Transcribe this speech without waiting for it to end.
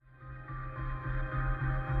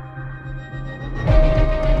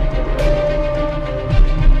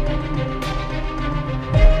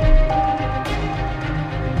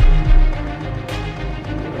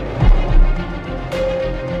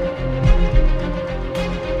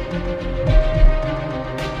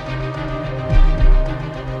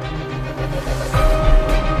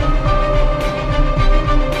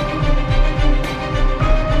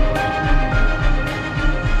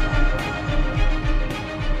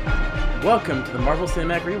Welcome to the Marvel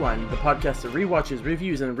Cinematic Rewind, the podcast that rewatches,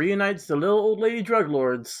 reviews, and reunites the little old lady drug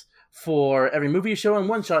lords for every movie, show, and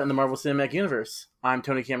one-shot in the Marvel Cinematic Universe. I'm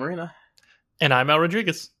Tony Camarena. And I'm Al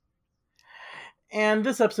Rodriguez. And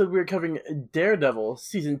this episode we're covering Daredevil,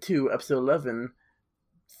 Season 2, Episode 11,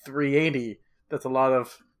 380. That's a lot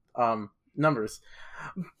of numbers.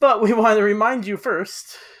 But we want to remind you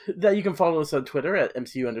first that you can follow us on Twitter at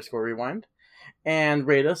MCU_Rewind. And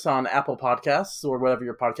rate us on Apple Podcasts or whatever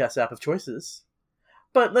your podcast app of choice is.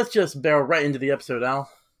 But let's just barrel right into the episode, Al.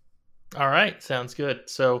 All right, sounds good.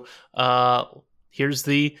 So here's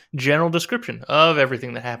the general description of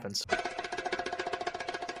everything that happens.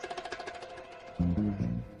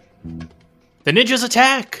 The ninjas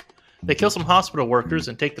attack! They kill some hospital workers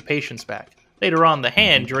and take the patients back. Later on, the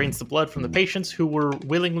Hand drains the blood from the patients who were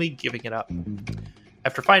willingly giving it up.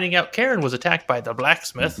 After finding out Karen was attacked by the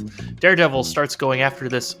blacksmith, Daredevil starts going after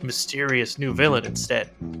this mysterious new villain instead.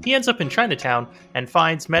 He ends up in Chinatown and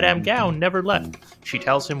finds Madame Gao never left. She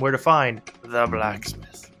tells him where to find the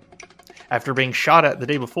blacksmith. After being shot at the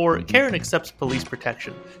day before, Karen accepts police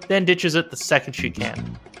protection, then ditches it the second she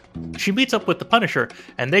can. She meets up with the Punisher,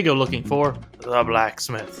 and they go looking for the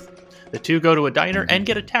blacksmith. The two go to a diner and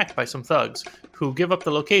get attacked by some thugs, who give up the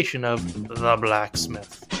location of the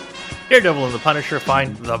blacksmith. Daredevil and the Punisher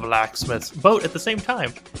find the blacksmith's boat at the same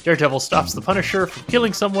time. Daredevil stops the Punisher from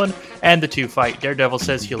killing someone, and the two fight. Daredevil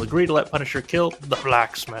says he'll agree to let Punisher kill the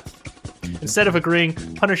blacksmith. Instead of agreeing,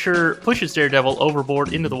 Punisher pushes Daredevil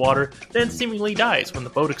overboard into the water, then seemingly dies when the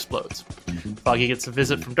boat explodes. Foggy gets a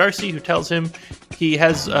visit from Darcy, who tells him he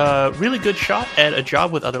has a really good shot at a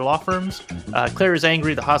job with other law firms. Claire is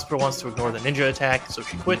angry the hospital wants to ignore the ninja attack, so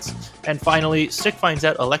she quits. And finally, Stick finds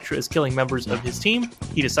out Elektra is killing members of his team.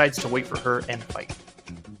 He decides to wait for her and fight.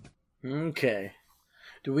 Okay.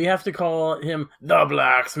 Do we have to call him the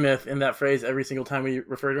blacksmith in that phrase every single time we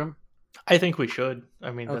refer to him? I think we should.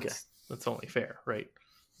 I mean, okay. That's only fair, right?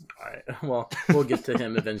 All right. Well, we'll get to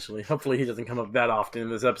him eventually. Hopefully he doesn't come up that often in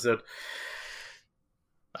this episode.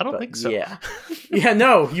 I don't think so. Yeah. Yeah,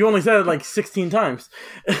 no. You only said it like 16 times.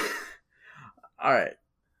 All right.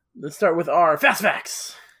 Let's start with our Fast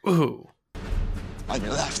Facts. Ooh. On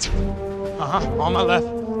your left. Uh-huh. On my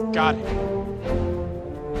left. Got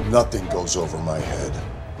it. Nothing goes over my head.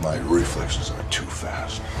 My reflexes are too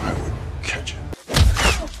fast. I would catch it.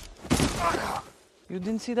 You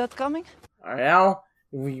didn't see that coming? All right, Al.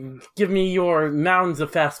 Give me your mounds of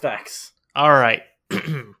Fast Facts. All right.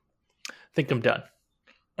 Think I'm done.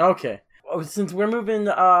 Okay. Since we're moving,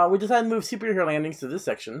 we decided to move superhero landings to this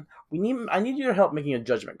section. I need your help making a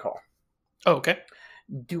judgment call. Oh, okay.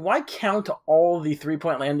 Do I count all the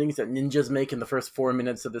 3-point landings that ninjas make in the first 4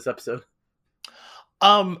 minutes of this episode?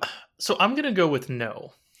 So I'm gonna go with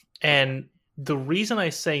no, and the reason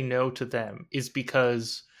I say no to them is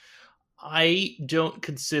because I don't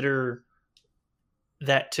consider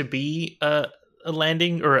that to be a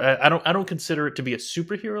landing, or I don't consider it to be a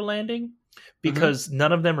superhero landing because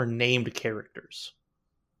none of them are named characters.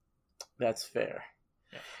 That's fair.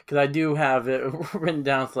 Because I do have it written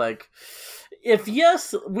down. It's like, if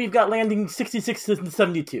yes, we've got landing 66 and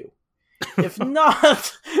 72. If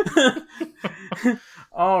not,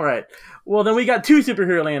 all right. Well, then we got 2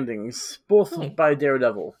 superhero landings, both by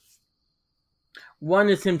Daredevil. One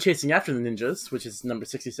is him chasing after the ninjas, which is number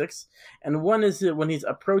 66, and one is when he's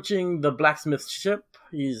approaching the blacksmith's ship.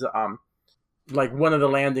 He's like one of the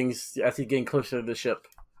landings as he's getting closer to the ship.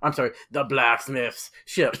 I'm sorry, the blacksmith's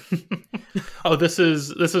ship. Oh, this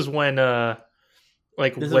is when is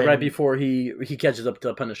right before he catches up to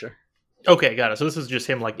the Punisher. Okay, got it. So this is just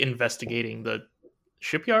him like investigating the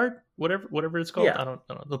shipyard, whatever it's called. Yeah. I don't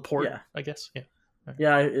know. The port, yeah. I guess. Yeah.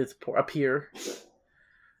 Yeah, it's a pier.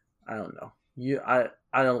 I don't know. I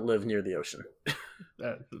don't live near the ocean.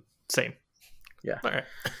 Same. Yeah. All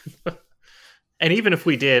right. And even if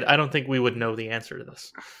we did, I don't think we would know the answer to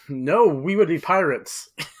this. No, we would be pirates.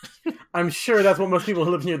 I'm sure that's what most people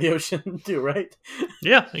who live near the ocean do, right?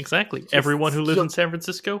 Yeah, exactly. Everyone who lives in San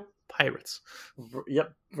Francisco, pirates.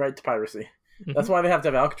 Yep, right to piracy. Mm-hmm. That's why they have to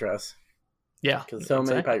have Alcatraz. Yeah. Because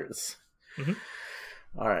many pirates. Mm-hmm.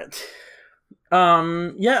 All right.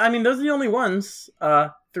 Yeah, I mean, those are the only ones.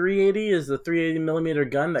 380 is the 380 millimeter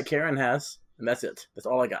gun that Karen has, and that's it. That's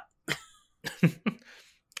all I got.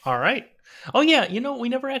 All right. Oh yeah, we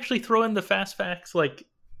never actually throw in the fast facts like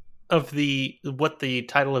of what the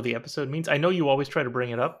title of the episode means. I know you always try to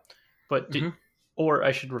bring it up, but or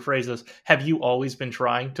I should rephrase this: have you always been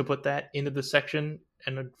trying to put that into the section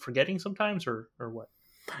and forgetting sometimes, or what?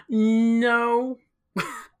 No,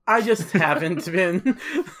 I just haven't been.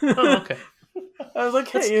 Oh, okay. I was like,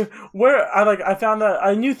 hey, I found that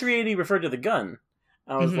I knew 380 referred to the gun.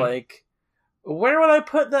 I was like, where would I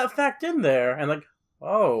put that fact in there? And like,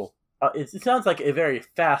 it sounds like a very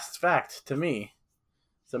fast fact to me.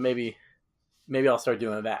 So maybe I'll start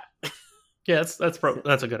doing that. Yeah, that's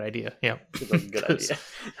a good idea. Yeah, it's a good idea.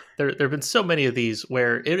 There have been so many of these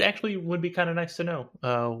where it actually would be kind of nice to know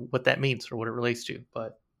what that means or what it relates to,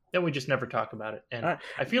 but then we just never talk about it. And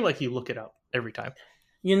I feel like you look it up every time.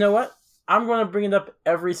 You know what? I'm going to bring it up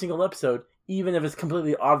every single episode, even if it's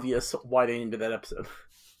completely obvious why they named it that episode.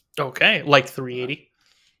 Okay, like 380.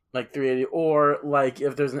 Like 380, or like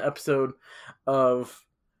if there's an episode of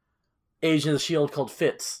Agents of S.H.I.E.L.D. called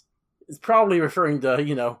Fitz. It's probably referring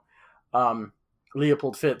to,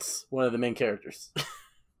 Leopold Fitz, one of the main characters.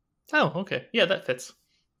 Oh, okay. Yeah, that fits.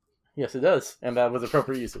 Yes, it does. And that was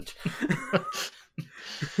appropriate usage.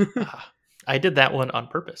 I did that one on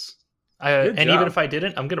purpose. Even if I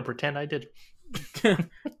didn't, I'm going to pretend I did.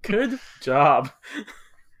 Good job.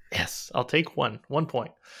 Yes, I'll take 1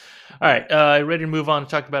 point. All right, ready to move on and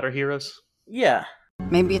talk about our heroes? Yeah.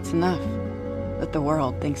 Maybe it's enough that the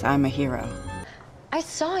world thinks I'm a hero. I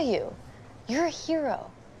saw you. You're a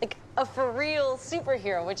hero. Like a for real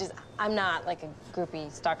superhero, which is, I'm not like a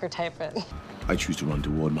groupie stalker type. I choose to run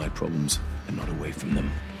toward my problems and not away from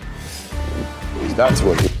them. Because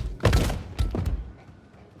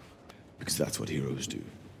that's what heroes do.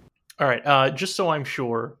 All right, just so I'm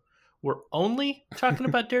sure, we're only talking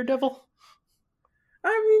about Daredevil?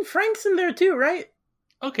 I mean, Frank's in there too, right?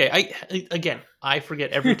 Okay, I forget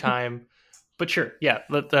every time, but sure, yeah,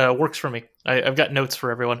 that works for me. I've got notes for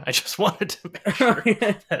everyone. I just wanted to make sure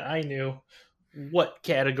that I knew what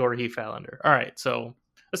category he fell under. All right, so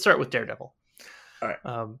let's start with Daredevil. All right.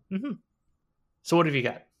 So what have you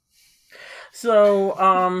got? So,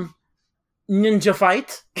 ninja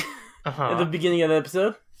fight at the beginning of the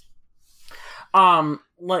episode.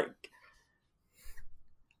 Like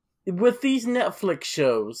with these Netflix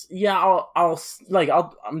shows, yeah,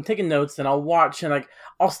 I'm taking notes and I'll watch and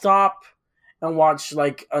I'll stop and watch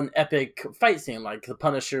like an epic fight scene, like the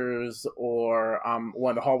Punishers or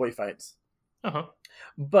one of the hallway fights.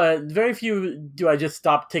 But very few do I just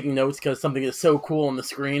stop taking notes because something is so cool on the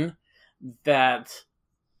screen that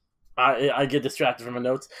I get distracted from my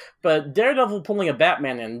notes. But Daredevil pulling a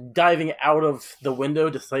Batman and diving out of the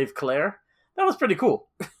window to save Claire, that was pretty cool.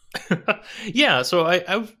 Yeah, so I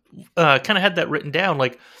kind of had that written down.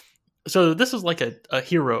 Like, so this is like a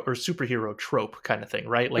hero or superhero trope kind of thing,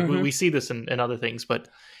 right? Like we see this in other things, but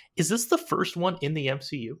is this the first one in the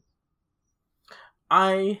MCU?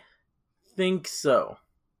 I think so.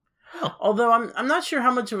 Oh. Although I'm not sure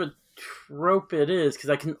how much of a trope it is, because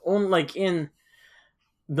I can only, like, in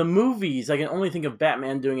the movies, I can only think of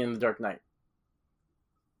Batman doing it in The Dark Knight.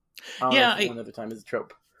 One other time is a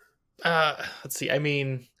trope. Let's see. I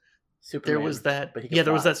mean, Superman, there was that. Yeah,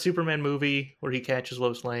 there was that Superman movie where he catches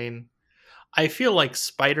Lois Lane. I feel like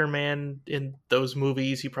Spider-Man in those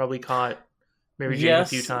movies, he probably caught Mary Jane a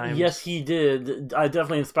few times. Yes, he did. I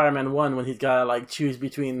definitely in Spider-Man 1 when he's got to like choose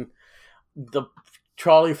between the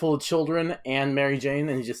trolley full of children and Mary Jane,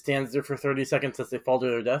 and he just stands there for 30 seconds as they fall to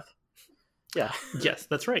their death. Yeah. Yes,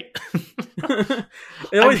 that's right. It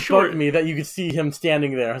always bugged me that you could see him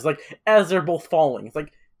standing there. It's like, as they're both falling. It's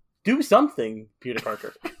like, do something, Peter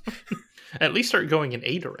Parker. At least start going in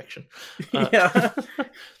a direction. Yeah.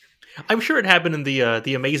 I'm sure it happened in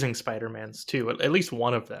the Amazing Spider-Mans too. At least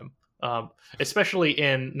one of them, especially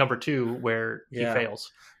in number 2 where he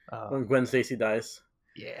fails. When Gwen Stacy dies.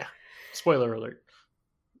 Yeah. Spoiler alert.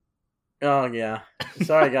 Oh yeah.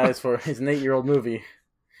 Sorry guys for it's an 8-year-old movie,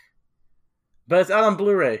 but it's out on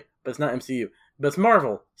Blu-ray. But it's not MCU. But it's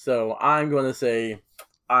Marvel. So I'm going to say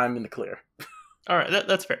I'm in the clear. All right,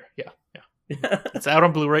 that's fair. Yeah. It's out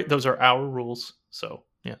on Blu-ray. Those are our rules. So,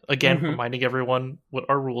 yeah. Again, reminding everyone what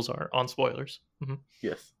our rules are on spoilers.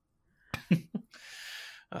 Yes.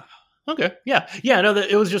 Okay. Yeah. No,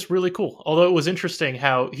 it was just really cool. Although it was interesting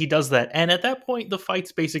how he does that. And at that point, the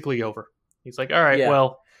fight's basically over. He's like, all right,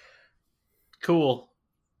 well, cool.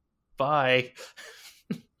 Bye.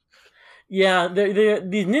 Yeah,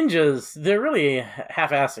 these ninjas, they're really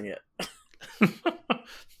half-assing it.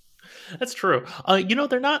 That's true.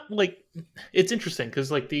 They're not like, it's interesting because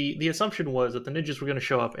like the assumption was that the ninjas were going to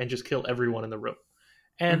show up and just kill everyone in the room.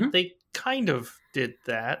 And they kind of did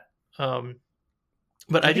that.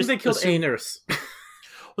 But I just they killed assume- a nurse.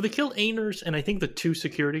 Well, they killed a nurse and I think the 2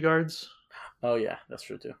 security guards. Oh yeah, that's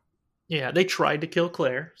true too. Yeah, they tried to kill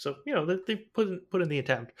Claire, so they put in the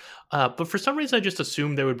attempt. But for some reason, I just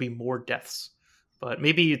assumed there would be more deaths. But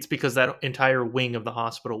maybe it's because that entire wing of the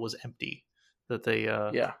hospital was empty that they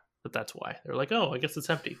that's why they're like, oh, I guess it's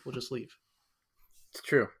empty. We'll just leave. It's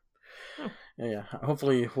true. Oh. Yeah.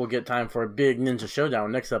 Hopefully, we'll get time for a big ninja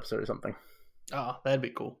showdown next episode or something. Oh, that'd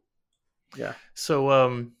be cool. Yeah.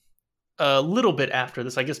 So, a little bit after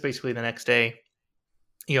this, I guess basically the next day,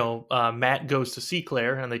 Matt goes to see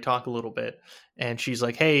Claire and they talk a little bit. And she's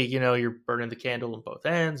like, hey, you're burning the candle on both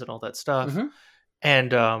ends and all that stuff.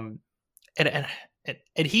 Mm-hmm.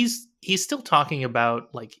 And he's still talking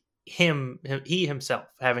about like he himself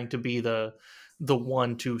having to be the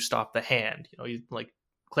one to stop the hand. He's like,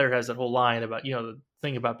 Claire has that whole line about, the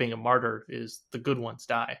thing about being a martyr is the good ones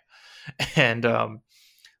die. And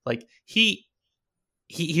like he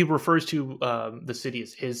refers to the city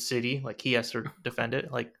as his city, like he has to defend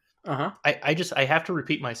it. Like, I have to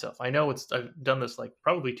repeat myself. I know I've done this like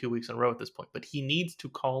probably 2 weeks in a row at this point, but he needs to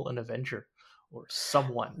call an Avenger or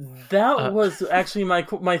someone. That was actually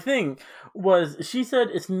my thing. Was she said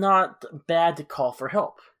it's not bad to call for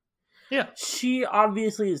help. Yeah, she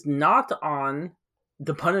obviously is not on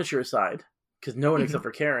the Punisher side because no one except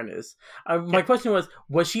for Karen is. My question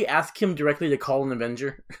was she ask him directly to call an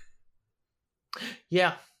Avenger?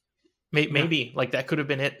 Yeah, maybe like that could have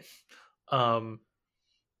been it.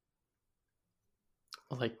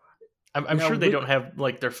 Like I'm sure they don't have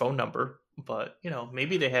like their phone number, but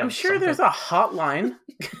maybe they have. I'm sure something. there's a hotline,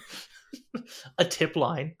 a tip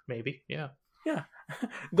line, maybe. Yeah,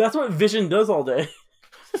 that's what Vision does all day.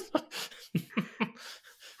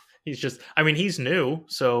 He's new,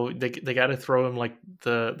 so they got to throw him like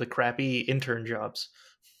the crappy intern jobs.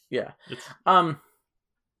 Yeah.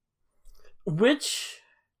 Which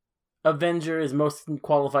Avenger is most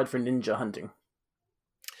qualified for ninja hunting?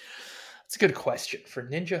 That's a good question. For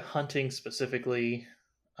ninja hunting specifically,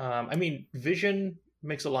 Vision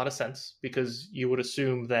makes a lot of sense because you would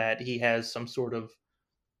assume that he has some sort of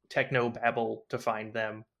techno babble to find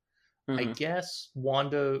them. Mm-hmm. I guess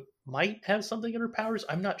Wanda might have something in her powers.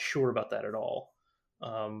 I'm not sure about that at all.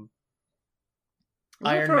 Iron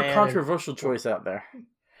Man, a controversial choice out there.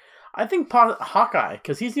 I think Hawkeye,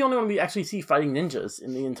 because he's the only one we actually see fighting ninjas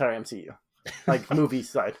in the entire MCU, like movie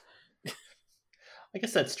side. I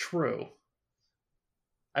guess that's true.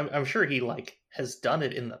 I'm sure he has done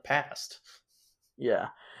it in the past. Yeah.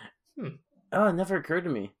 Oh, it never occurred to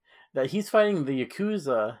me that he's fighting the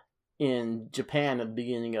Yakuza in Japan at the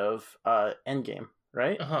beginning of Endgame,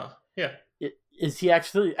 right? Yeah. Is he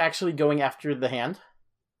actually going after the hand?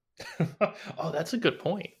 Oh, that's a good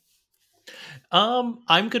point.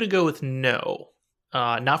 I'm gonna go with no.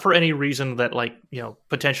 Not for any reason that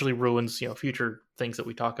potentially ruins future things that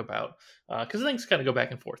we talk about, because things kind of go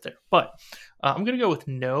back and forth there. But I'm gonna go with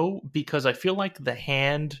no because I feel like the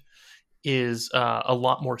hand is a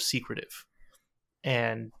lot more secretive,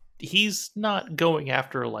 and he's not going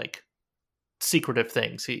after secretive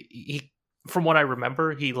things. He from what I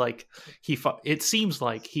remember, it seems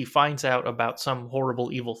like he finds out about some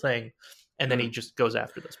horrible evil thing, and then he just goes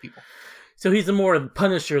after those people. So he's a more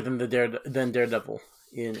Punisher than Daredevil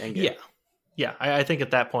in Endgame. Yeah. I think at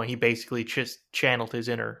that point he basically just channeled his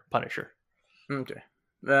inner Punisher. Okay,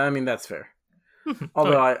 that's fair.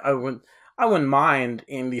 Although I wouldn't mind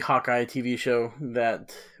in the Hawkeye TV show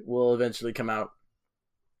that will eventually come out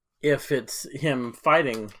if it's him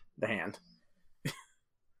fighting the hand.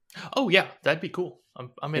 Oh yeah, that'd be cool.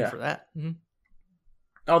 I'm in for that. Mm-hmm.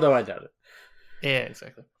 Although I doubt it. Yeah,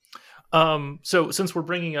 exactly. So since we're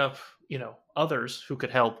bringing up, others who could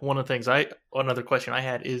help, another question I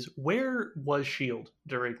had is, where was S.H.I.E.L.D.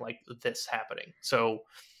 during this happening? So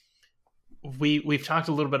we've talked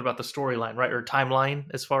a little bit about the storyline, right? Or timeline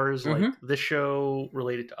as far as this show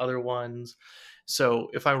related to other ones. So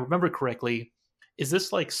if I remember correctly, is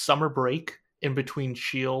this summer break in between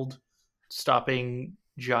S.H.I.E.L.D. stopping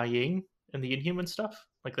Jia-Ying and the Inhuman stuff?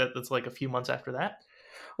 That's a few months after that?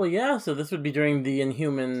 Well, yeah, so this would be during the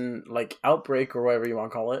Inhuman, outbreak or whatever you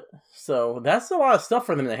want to call it. So that's a lot of stuff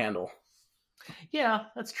for them to handle. Yeah,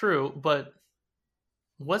 that's true, but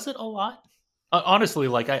was it a lot? Honestly,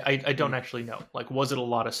 I don't actually know. Was it a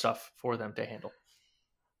lot of stuff for them to handle?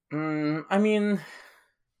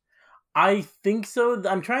 I think so.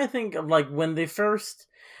 I'm trying to think of, when they first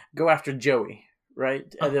go after Joey, right?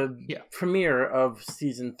 At the premiere of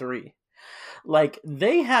season 3.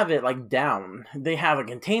 They have it down. They have a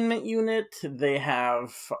containment unit. They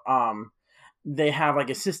have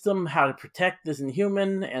a system how to protect this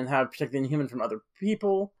Inhuman and how to protect the Inhuman from other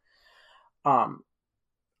people.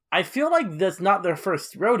 I feel like that's not their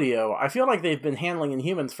first rodeo. I feel like they've been handling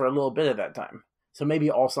Inhumans for a little bit at that time. So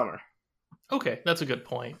maybe all summer. Okay, that's a good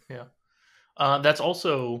point. Yeah. That's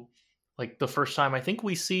also like the first time I think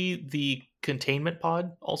we see the containment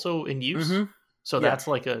pod also in use. Mm-hmm. So that's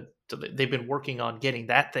like they've been working on getting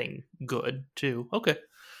that thing good too. Okay.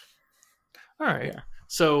 All right. Yeah.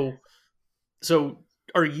 So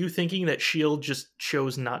are you thinking that SHIELD just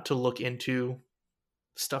chose not to look into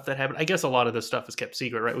stuff that happened? I guess a lot of this stuff is kept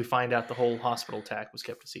secret, right? We find out the whole hospital attack was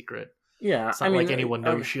kept a secret. Yeah. It's not like anyone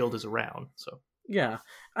knows SHIELD is around, so. Yeah.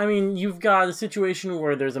 I mean, you've got a situation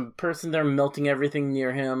where there's a person there melting everything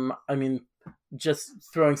near him. I mean, just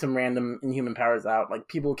throwing some random Inhuman powers out. Like,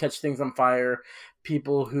 people catch things on fire.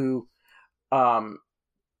 People who can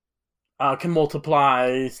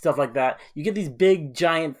multiply, stuff like that. You get these big,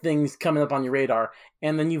 giant things coming up on your radar.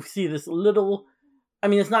 And then you see this little... I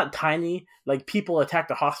mean, it's not tiny. Like, people attack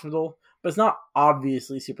the hospital. But it's not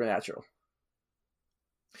obviously supernatural.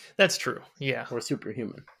 That's true, yeah. Or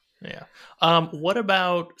superhuman. Yeah. What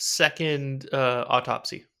about second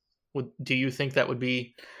autopsy? Do you think that would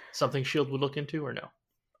be something SHIELD would look into or no?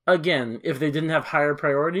 Again, if they didn't have higher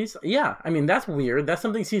priorities, yeah. I mean, that's weird. That's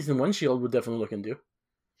something Season 1 SHIELD would definitely look into.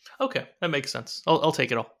 Okay, that makes sense. I'll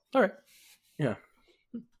take it all. All right. Yeah.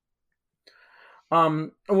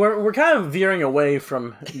 We're kind of veering away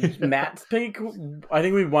from Matt's pick. I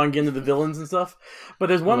think we want to get into the villains and stuff. But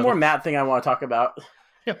there's one more Matt thing I want to talk about.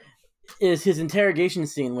 Yeah. Is his interrogation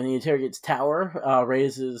scene when he interrogates Tower,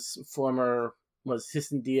 Reyes' former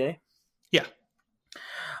assistant DA. Yeah.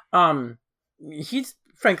 He's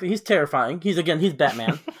terrifying. He's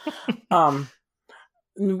Batman.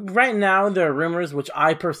 Right now there are rumors, which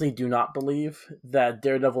I personally do not believe, that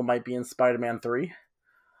Daredevil might be in Spider-Man 3.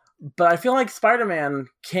 But I feel like Spider-Man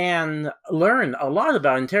can learn a lot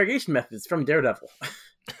about interrogation methods from Daredevil.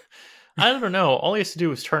 I don't know. All he has to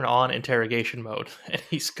do is turn on interrogation mode, and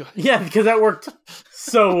he's good. Yeah, because that worked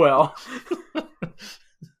so well.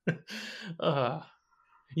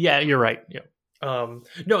 Yeah, you're right. Yeah.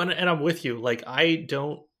 No, and I'm with you. Like, I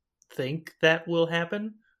don't think that will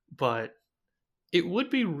happen, but it would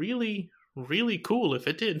be really, really cool if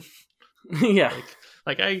it did. Yeah.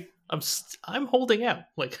 I'm holding out.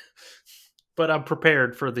 But I'm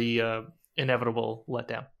prepared for the inevitable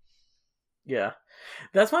letdown. Yeah.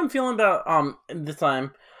 That's what I'm feeling about this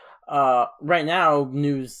time. Right now,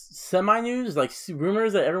 semi-news, like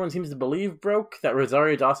rumors that everyone seems to believe broke that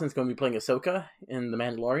Rosario Dawson's going to be playing Ahsoka in The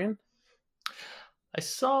Mandalorian. I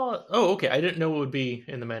saw... Oh, okay. I didn't know it would be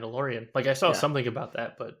in The Mandalorian. I saw something about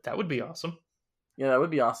that, but that would be awesome. Yeah, that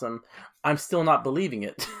would be awesome. I'm still not believing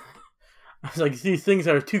it. I was like, these things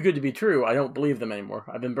are too good to be true. I don't believe them anymore.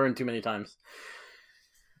 I've been burned too many times.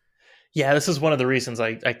 Yeah, this is one of the reasons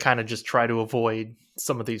I kind of just try to avoid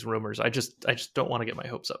some of these rumors. I just don't want to get my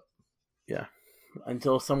hopes up. Yeah.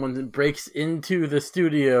 Until someone breaks into the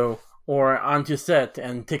studio or onto set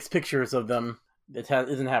and takes pictures of them, it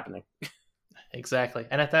isn't happening. Exactly.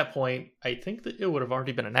 And at that point, I think that it would have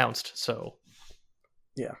already been announced, so...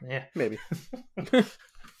 Yeah. Yeah. Maybe.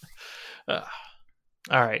 All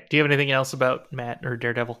right. Do you have anything else about Matt or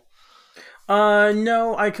Daredevil?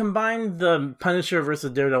 No, I combined the Punisher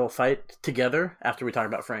versus Daredevil fight together after we talk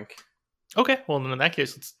about Frank. Okay, well then in that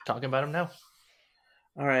case, let's talk about him now.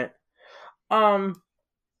 All right.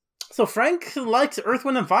 So Frank likes Earth,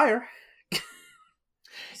 Wind, and Fire.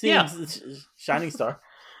 Shining star.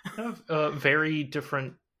 A very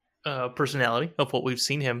different personality of what we've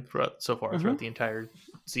seen him throughout the entire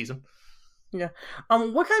season. Yeah.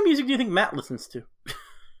 What kind of music do you think Matt listens to?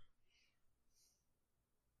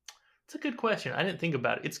 It's a good question. I didn't think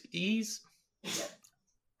about it.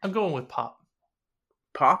 I'm going with pop.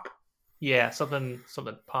 Pop? Yeah, something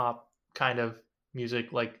pop kind of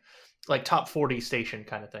music, like top 40 station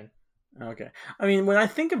kind of thing. Okay. I mean, when I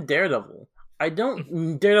think of Daredevil,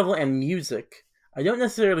 Daredevil and music, I don't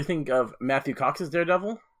necessarily think of Matthew Cox's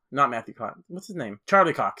Daredevil. Not Matthew Cox. What's his name?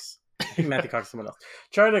 Charlie Cox. I think Matthew Cox is someone else.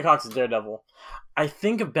 Charlie Cox's Daredevil. I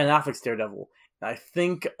think of Ben Affleck's Daredevil. I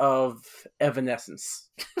think of Evanescence.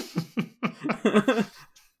 I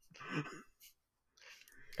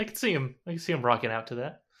can see him rocking out to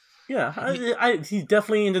that. Yeah, he's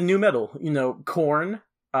definitely into new metal. Korn,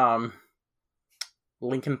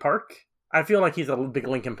 Linkin Park. I feel like he's a big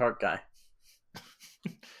Linkin Park guy.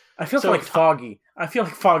 I feel like Foggy. I feel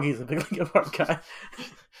like Foggy's a big Linkin Park guy.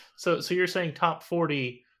 So you're saying top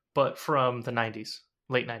 40, but from the 90s,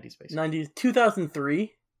 late 90s, basically. 90s,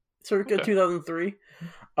 2003, circa 2003.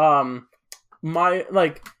 My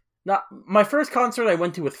first concert I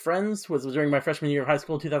went to with friends was during my freshman year of high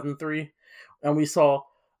school in 2003, and we saw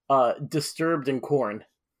Disturbed and Korn.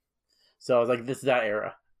 So I was like, this is that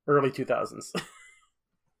era, early 2000s.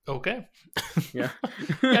 Okay. Yeah.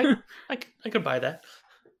 Yeah, I could buy that.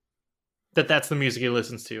 That's the music he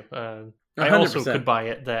listens to. I also 100%. could buy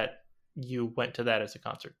it that you went to that as a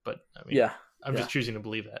concert, but I mean, Yeah. I'm just choosing to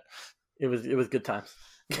believe that. It was good times.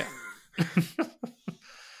 Yeah.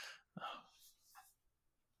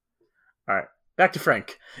 All right, back to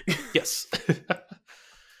Frank. Yes.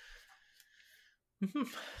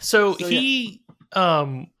 So he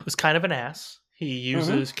was kind of an ass. He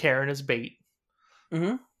uses Karen as bait.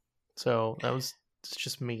 Mm-hmm. So it's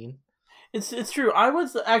just mean. It's true. I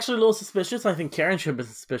was actually a little suspicious. I think Karen should have been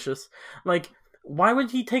suspicious. Like, why would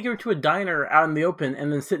he take her to a diner out in the open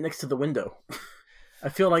and then sit next to the window? I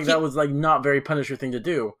feel like that was like not very Punisher thing to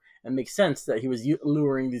do, and makes sense that he was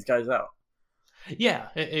luring these guys out. Yeah,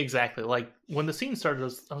 exactly. Like when the scene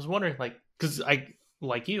started, I was wondering, like, because I,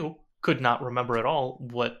 like you, could not remember at all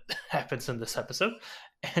what happens in this episode,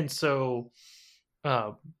 and so,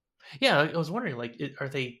 yeah, I was wondering, like, are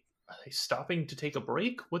they stopping to take a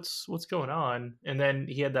break? What's going on? And then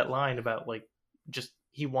he had that line about like just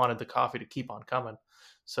he wanted the coffee to keep on coming.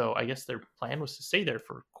 So I guess their plan was to stay there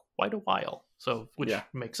for quite a while. So which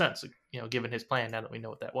makes sense, given his plan. Now that we know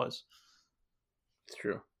what that was, it's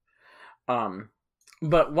true.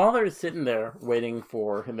 But while they're sitting there waiting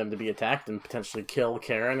for them to be attacked and potentially kill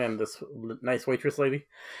Karen and this nice waitress lady,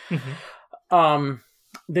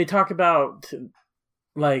 they talk about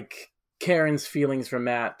like Karen's feelings for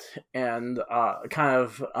Matt and kind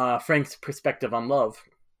of Frank's perspective on love,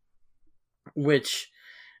 which,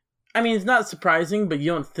 I mean, it's not surprising, but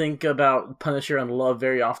you don't think about Punisher and love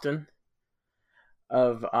very often.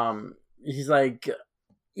 He's like,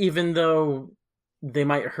 even though they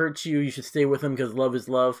might hurt you, you should stay with them because love is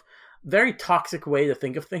love. Very toxic way to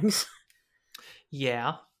think of things.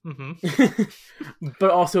 Yeah. Mm-hmm.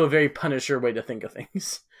 But also a very Punisher way to think of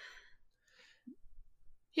things.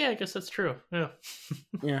 Yeah, I guess that's true. Yeah.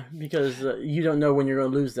 Yeah, because you don't know when you're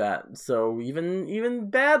going to lose that. So even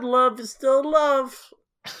bad love is still love,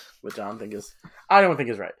 which I don't think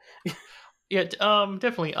is right. Yeah,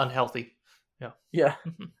 definitely unhealthy. Yeah. Yeah.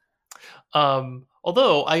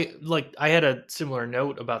 Although I had a similar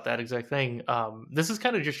note about that exact thing. This is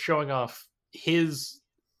kind of just showing off his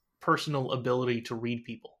personal ability to read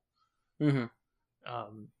people. Mm-hmm.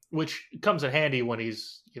 Which comes in handy when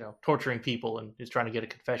he's, torturing people and is trying to get a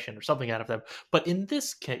confession or something out of them. But in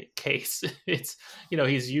this case, it's,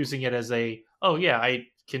 he's using it as oh yeah, I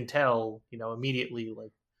can tell, immediately,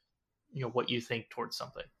 like, what you think towards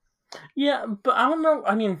something. Yeah, but I don't know.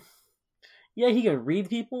 I mean, yeah, he can read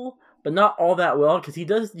people, but not all that well, because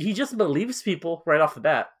he just believes people right off the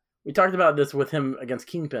bat. We talked about this with him against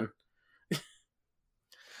Kingpin.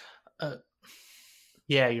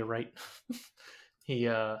 Yeah, you're right. He,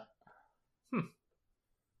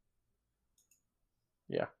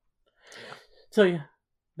 Yeah. So yeah,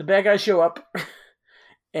 the bad guys show up,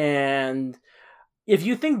 and if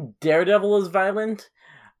you think Daredevil is violent,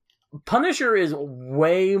 Punisher is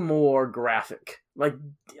way more graphic. Like,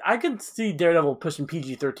 I could see Daredevil pushing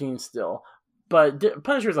PG-13 still, but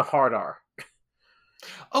Punisher is a hard R.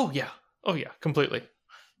 Oh yeah, completely.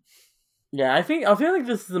 Yeah, I feel like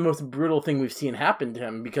this is the most brutal thing we've seen happen to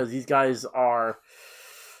him, because these guys are,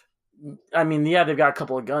 I mean, yeah, they've got a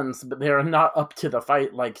couple of guns, but they're not up to the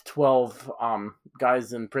fight like 12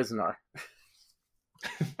 guys in prison are.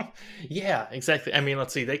 Yeah, exactly. I mean,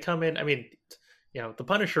 let's see. They come in. I mean, the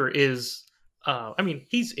Punisher is,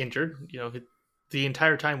 he's injured. The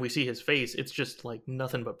entire time we see his face, it's just like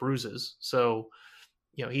nothing but bruises. So,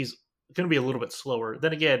 he's going to be a little bit slower.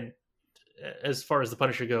 Then again, as far as the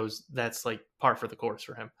Punisher goes, that's like par for the course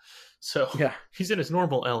for him. So yeah, he's in his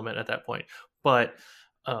normal element at that point. But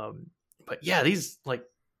yeah, these, like,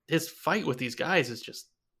 his fight with these guys is just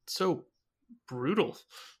so brutal.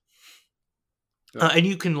 And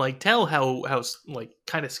you can like tell how like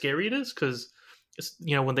kind of scary it is, because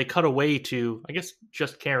when they cut away to, I guess,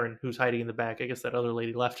 just Karen, who's hiding in the back. I guess that other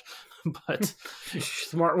lady left, but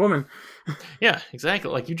smart woman. Yeah,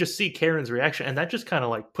 exactly. Like, you just see Karen's reaction, and that just kind of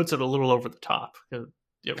like puts it a little over the top.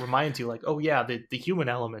 It reminds you, like, oh yeah, the human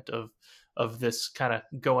element of this kind of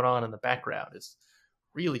going on in the background is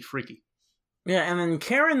really freaky. Yeah, and then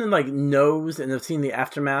Karen like knows and has seen the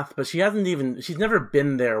aftermath, but she's never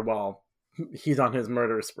been there while he's on his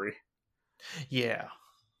murder spree. Yeah.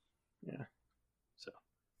 So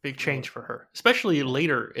big change for her, especially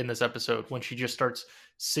later in this episode when she just starts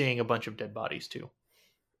seeing a bunch of dead bodies too.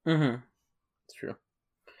 Mm-hmm. It's true.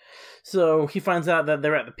 So he finds out that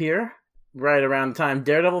they're at the pier right around the time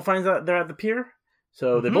Daredevil finds out they're at the pier.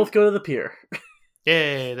 So they both go to the pier.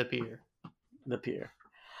 Yay, the pier. The pier.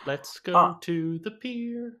 Let's go to the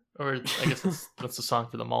pier. Or I guess that's the song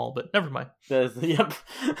for the mall, but never mind. Yep.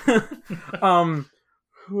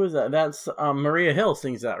 Who is that? That's Maria Hill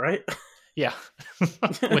sings that, right? Yeah.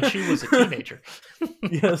 When she was a teenager.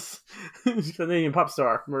 Yes. She's a Canadian pop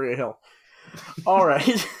star, Maria Hill. All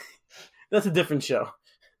right. That's a different show.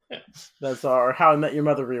 That's our How I Met Your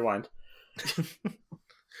Mother rewind.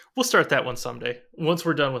 We'll start that one someday. Once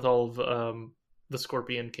we're done with all of the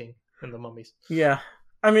Scorpion King and the Mummies. Yeah.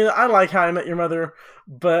 I mean, I like How I Met Your Mother,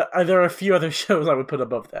 but there are a few other shows I would put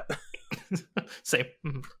above that. Same.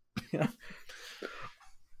 Yeah.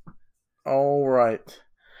 All right.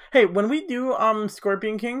 Hey, when we do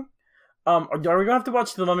Scorpion King, are we gonna have to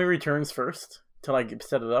watch The Mummy Returns first till I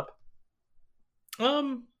set it up?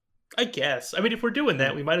 I guess. I mean, if we're doing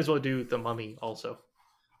that, we might as well do The Mummy also.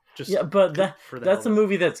 Just but that's a element.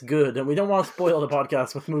 movie that's good, and we don't want to spoil the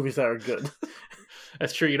podcast with movies that are good.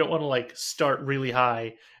 That's true. You don't want to like start really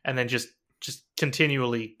high and then just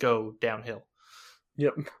continually go downhill.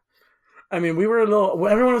 Yep. I mean,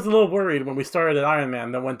 everyone was a little worried when we started at Iron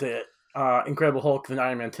Man, then went to Incredible Hulk, then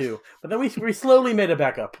Iron Man 2. But then we slowly made it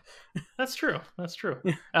back up. That's true.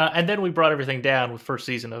 And then we brought everything down with first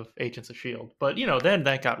season of Agents of S.H.I.E.L.D. But, then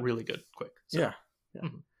that got really good quick. So. Yeah.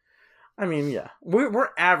 Mm-hmm. I mean, yeah. We're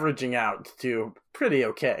averaging out to pretty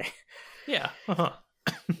okay. Yeah. Uh-huh.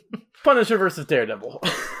 Punisher versus Daredevil.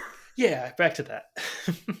 Yeah, back to that.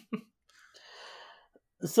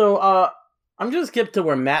 So, I'm just skip to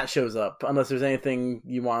where Matt shows up, unless there's anything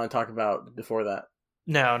you want to talk about before that.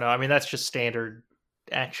 No. I mean, that's just standard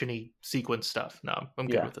action-y sequence stuff. No, I'm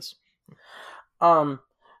good with this.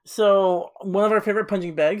 So one of our favorite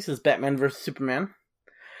punching bags is Batman vs Superman.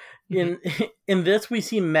 In this, we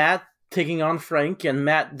see Matt taking on Frank, and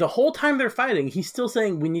Matt, the whole time they're fighting, he's still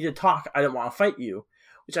saying, "We need to talk. I don't want to fight you,"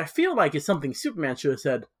 which I feel like is something Superman should have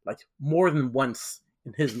said like more than once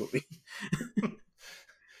in his movie.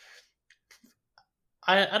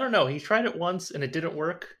 I don't know. He tried it once and it didn't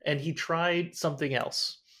work, and he tried something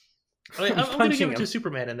else. I'm going to give it to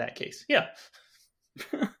Superman in that case. Yeah.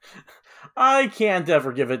 I can't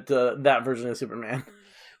ever give it that version of Superman.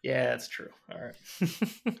 Yeah, that's true. All right.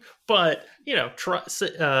 But,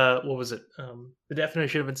 what was it? The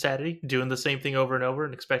definition of insanity? Doing the same thing over and over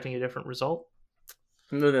and expecting a different result?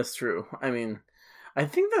 No, that's true. I mean, I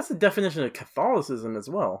think that's the definition of Catholicism as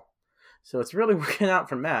well. So it's really working out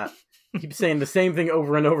for Matt. Keeps saying the same thing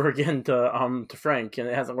over and over again to Frank, and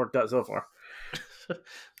it hasn't worked out so far.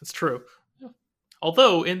 That's true.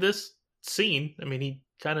 Although in this scene, I mean, he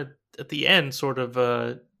kind of at the end sort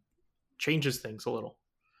of changes things a little.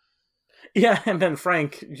 Yeah, and then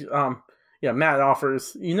Frank, Matt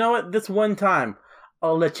offers, "You know what? This one time,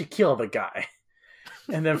 I'll let you kill the guy."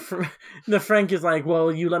 And then Frank is like,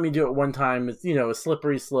 "Well, you let me do it one time. It's a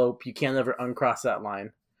slippery slope. You can't ever uncross that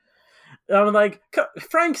line." And I'm like,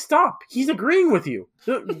 "Frank, stop! He's agreeing with you.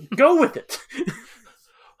 Go with it."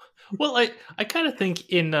 Well, I kind of think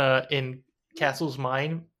in Castle's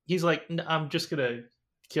mind, he's like, "I'm just gonna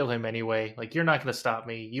kill him anyway. Like, you're not gonna stop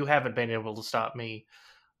me. You haven't been able to stop me.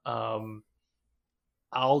 I'll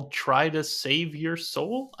try to save your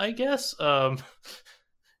soul, I guess."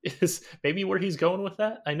 Is maybe where he's going with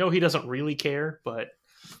that. I know he doesn't really care, but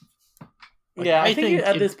yeah, I think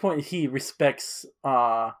at this point he respects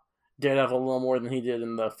Daredevil a little more than he did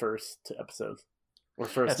in the first episode or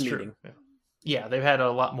first meeting. True. Yeah, they've had a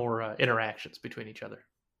lot more interactions between each other.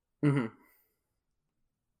 Mm-hmm.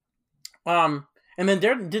 And then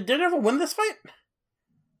did Daredevil win this fight?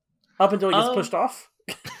 Up until he gets pushed off?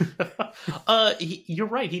 You're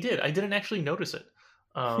right, he did. I didn't actually notice it.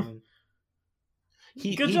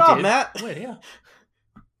 Good job, Matt. Wait, yeah.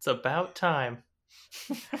 It's about time.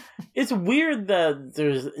 It's weird that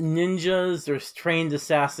there's ninjas, there's trained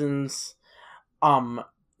assassins,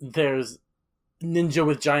 there's ninja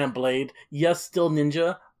with giant blade. Yes, still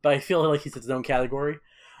ninja, but I feel like he's its own category.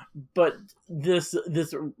 But this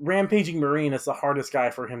rampaging Marine is the hardest guy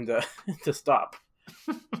for him to stop.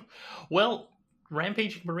 Well,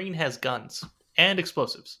 rampaging Marine has guns and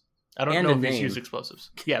explosives. I don't know if he's used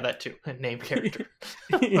explosives. Yeah, that too. A named character.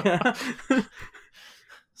 Yeah.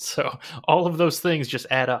 So all of those things just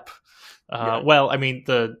add up. Well, I mean,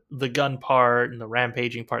 the gun part and the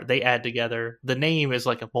rampaging part, they add together. The name is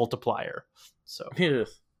like a multiplier. So it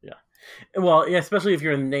is. Yeah. Well, yeah, especially if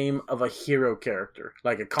you're in the name of a hero character,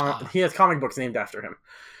 like he has comic books named after him.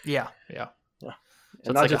 Yeah. So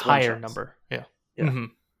it's like a higher number. Yeah. Mm-hmm.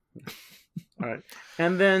 All right,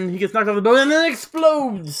 and then he gets knocked off the boat and then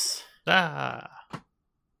explodes. That's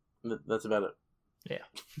about it. Yeah.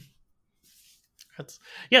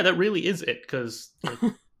 That really is it, because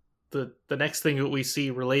the next thing that we see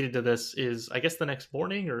related to this is, I guess, the next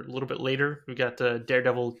morning or a little bit later. We got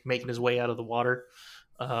Daredevil making his way out of the water.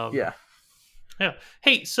 Yeah.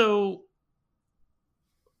 Hey, so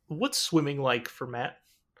what's swimming like for Matt?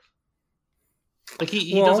 Like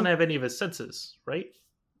he doesn't have any of his senses, right?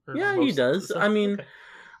 Or Yeah, most he of the does. senses? I mean,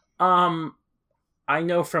 Okay. I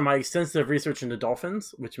know from my extensive research into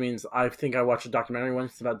dolphins, which means I think I watched a documentary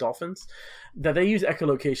once about dolphins, that they use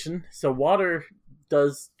echolocation. So water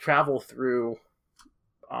does travel through,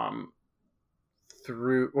 or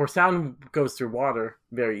sound goes through water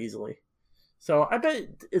very easily. So I bet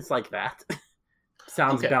it's like that.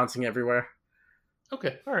 Sounds Okay. bouncing everywhere.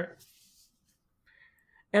 Okay, all right.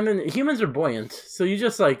 And then humans are buoyant, so you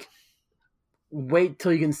just like wait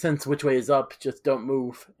till you can sense which way is up, just don't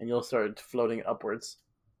move, and you'll start floating upwards.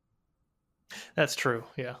 That's true.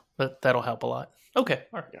 Yeah, that'll help a lot. Okay,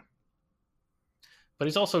 all right. Yeah. But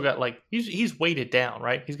he's also got like he's weighted down,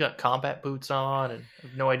 right? He's got combat boots on, and I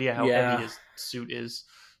have no idea how Yeah. heavy his suit is.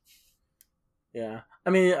 Yeah. I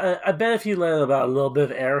mean, I bet if you let about a little bit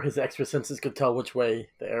of air, his extra senses could tell which way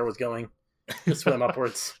the air was going to swim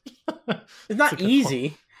upwards. It's not a good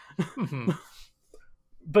easy, Mhm.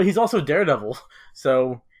 but he's also Daredevil,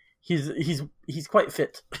 so he's quite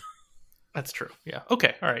fit. That's true. Yeah.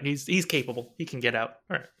 Okay. All right. He's capable. He can get out.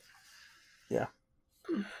 All right. Yeah.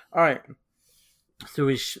 All right.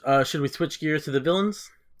 So should we switch gears to the villains?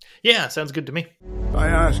 Yeah. Sounds good to me. I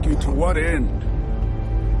ask you, to what end?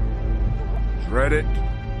 Dread it?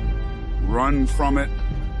 Run from it?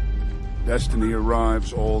 Destiny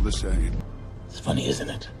arrives all the same. It's funny, isn't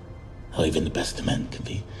it? How even the best of men can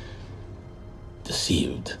be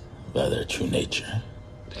deceived by their true nature.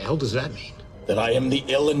 What the hell does that mean? That I am the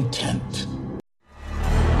ill intent.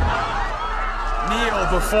 Kneel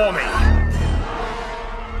before me.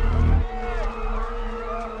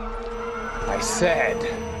 I said.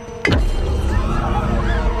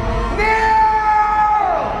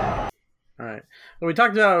 All right. Well, we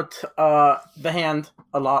talked about the hand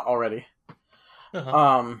a lot already.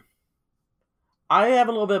 Uh-huh. I have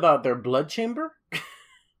a little bit about their blood chamber.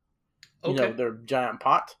 You know, Okay. their giant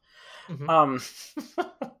pot. Mhm.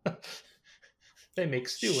 They make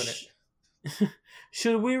stew in it.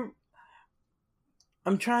 Should we?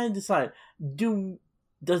 I'm trying to decide.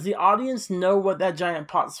 Does the audience know what that giant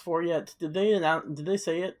pot's for yet? Did they announce? Did they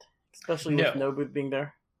say it? Especially with No. Nobu being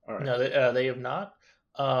there. All right. No, they have not.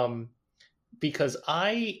 Because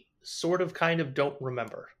I sort of kind of don't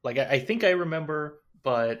remember. Like I think I remember,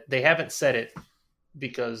 but they haven't said it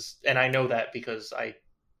and I know that because I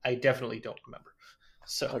definitely don't remember.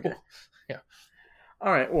 So Okay. Yeah.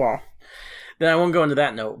 All right. Well, then I won't go into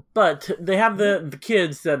that note. But they have the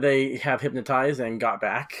kids that they have hypnotized and got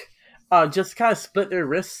back. Just kind of split their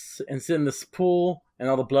wrists and sit in this pool, and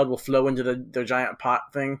all the blood will flow into their giant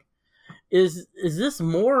pot thing. Is this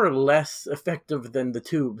more or less effective than the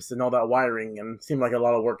tubes and all that wiring, and seemed like a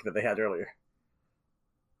lot of work that they had earlier?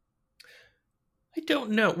 I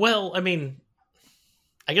don't know. Well, I mean,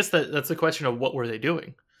 I guess that's the question of what were they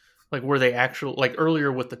doing? Like, were they like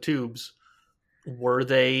earlier with the tubes, were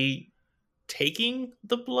they taking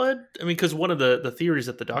the blood? I mean, because one of the theories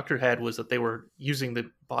that the doctor had was that they were using the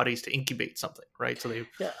bodies to incubate something, right? So they...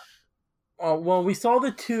 Yeah. Well, we saw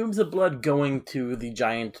the tubes of blood going to the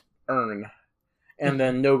giant urn, and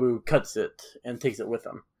then Nobu cuts it and takes it with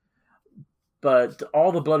him. But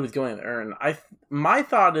all the blood was going in the urn. My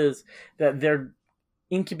thought is that they're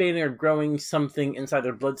incubating or growing something inside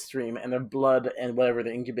their bloodstream, and their blood and whatever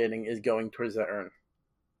they're incubating is going towards that urn.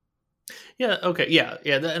 Yeah, okay, yeah,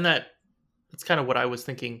 that's kind of what I was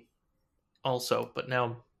thinking also, but now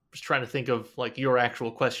I'm just trying to think of like your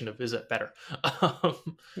actual question of is it better?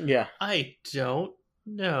 Yeah. I don't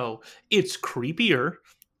know. It's creepier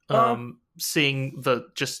seeing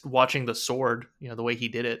just watching the sword, the way he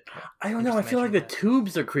did it. I don't know, I feel like the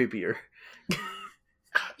tubes are creepier.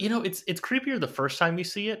 It's creepier the first time you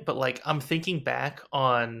see it, but like I'm thinking back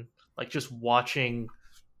on like just watching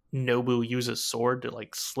Nobu use a sword to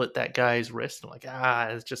like slit that guy's wrist. I'm like,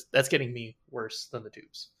 that's getting me worse than the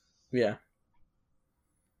tubes. Yeah.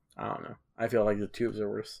 I don't know. I feel like the tubes are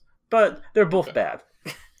worse. But they're both bad.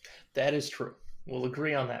 That is true. We'll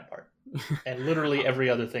agree on that part. And literally every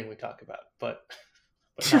other thing we talk about, but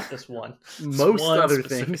not this one. Most one other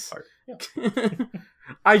specific things. part. Yeah.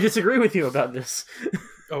 I disagree with you about this.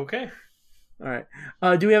 Okay. All right.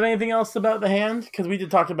 Do we have anything else about the hand? Because we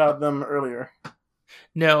did talk about them earlier.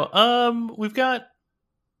 No. We've got.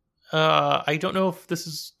 I don't know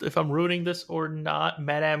if I'm ruining this or not.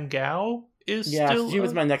 Madame Gao is still. She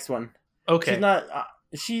was my next one. Okay. She's not.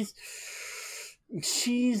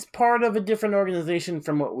 She's part of a different organization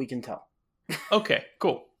from what we can tell. Okay.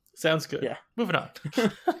 Cool. Sounds good. Yeah. Moving on.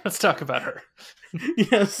 Let's talk about her.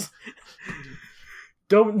 Yes.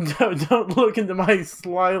 Don't look into my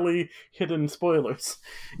slyly hidden spoilers.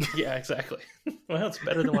 Yeah, exactly. Well, it's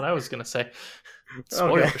better than what I was going to say.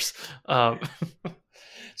 Spoilers. Okay.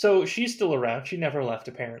 So she's still around. She never left,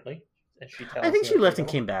 apparently. And she tells I think she left and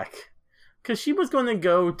came back. Because she was going to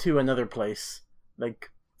go to another place,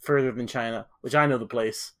 like further than China, which I know the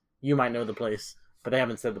place. You might know the place, but I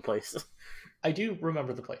haven't said the place. I do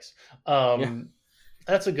remember the place. Yeah.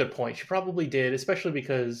 That's a good point. She probably did, especially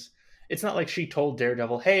because it's not like she told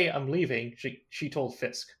Daredevil, "Hey, I'm leaving." She told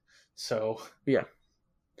Fisk. So yeah,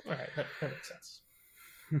 all right, that makes sense.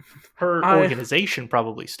 Her organization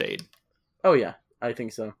probably stayed. Oh yeah, I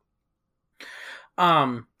think so.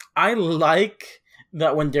 I like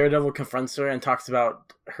that when Daredevil confronts her and talks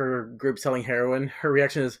about her group selling heroin, her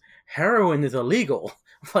reaction is, "Heroin is illegal."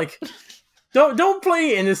 Like, don't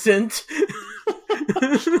play innocent.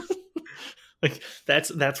 Like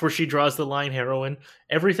that's where she draws the line. Heroin.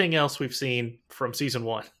 Everything else we've seen from season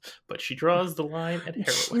 1, but she draws the line at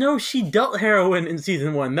heroin. No, she dealt heroin in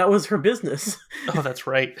season 1. That was her business. Oh, that's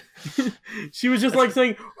right. She was just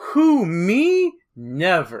saying, "Who, me?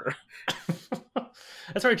 Never."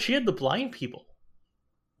 That's right. She had the blind people.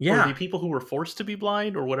 Yeah, or the people who were forced to be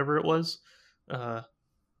blind, or whatever it was. Yeah,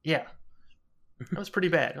 that was pretty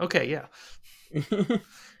bad. Okay, yeah.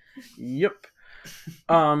 Yep.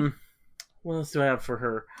 What else do I have for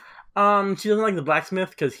her? She doesn't like the blacksmith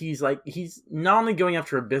because he's not only going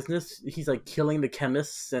after her business, he's like killing the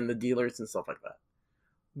chemists and the dealers and stuff like that,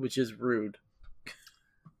 which is rude.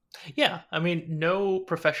 Yeah, I mean, no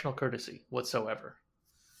professional courtesy whatsoever.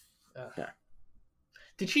 Yeah.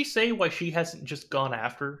 Did she say why she hasn't just gone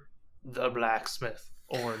after the blacksmith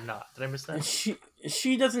or not? Did I miss that?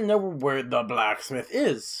 She doesn't know where the blacksmith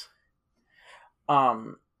is.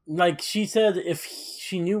 Like she said, if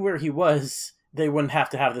she knew where he was, they wouldn't have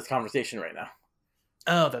to have this conversation right now.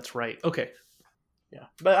 Oh, that's right. Okay. Yeah,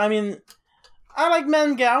 but I mean, I like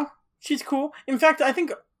Men Gao. She's cool. In fact, I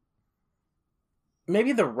think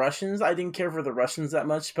maybe the Russians. I didn't care for the Russians that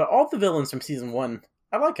much, but all the villains from season 1,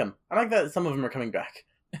 I like them. I like that some of them are coming back.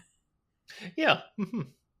 Yeah,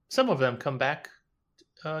 some of them come back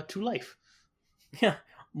to life. Yeah,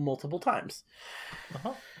 multiple times.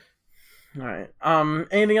 Uh-huh. All right.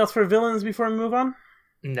 Anything else for villains before we move on?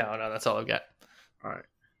 No, that's all I've got. All right.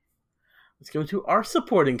 Let's go to our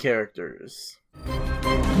supporting characters.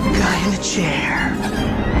 Guy in the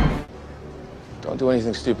chair. Don't do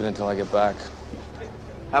anything stupid until I get back.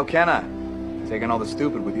 How can I? Taking all the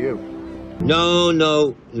stupid with you. No.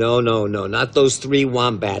 Not those 3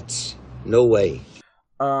 wombats. No way.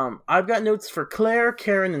 I've got notes for Claire,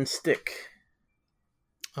 Karen, and Stick.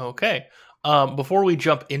 Okay. Before we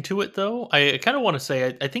jump into it, though, I kind of want to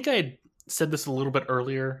say, I think I had said this a little bit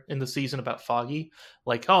earlier in the season about Foggy.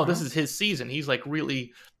 Like, this is his season. He's like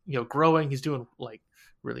really, growing. He's doing like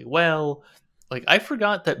really well. Like, I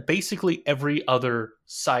forgot that basically every other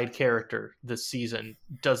side character this season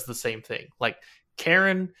does the same thing. Like,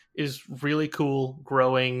 Karen is really cool,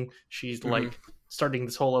 growing. She's like starting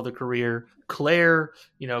this whole other career. Claire,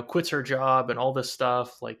 quits her job and all this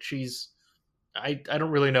stuff. Like, she's, I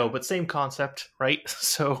don't really know, but same concept, right?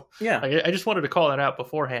 So yeah, I just wanted to call that out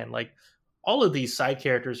beforehand. Like, all of these side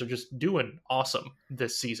characters are just doing awesome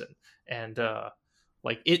this season, and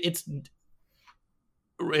like it's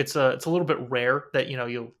a little bit rare that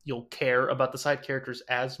you'll care about the side characters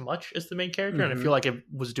as much as the main character, and I feel like it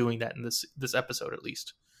was doing that in this episode, at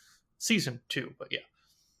least season 2. But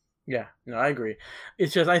yeah, no, I agree.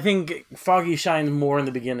 It's just I think Foggy shined more in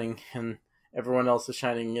the beginning, and everyone else is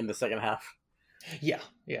shining in the second half. Yeah,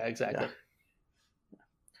 exactly.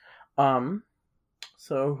 Yeah.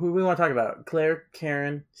 So who we want to talk about? Claire,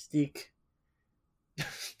 Karen, Steek.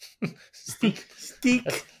 Steek.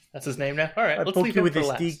 That's his name now. All right, let's leave him for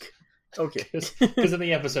last. Steek. Okay, because in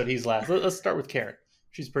the episode he's last. Let's start with Karen.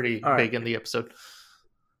 She's pretty big in the episode.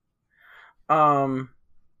 Yeah,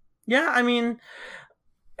 I mean,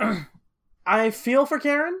 I feel for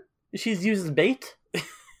Karen. She's used as bait.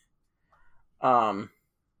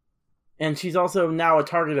 And she's also now a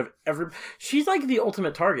target of she's like the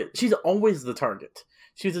ultimate target. She's always the target.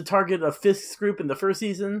 She was a target of Fisk's group in the first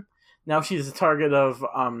season. Now she's a target of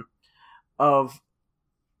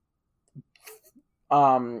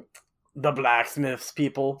the blacksmiths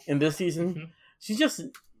people in this season. She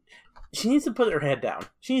needs to put her head down.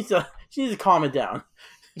 She needs to calm it down.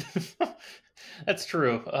 That's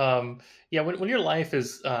true. Yeah, when your life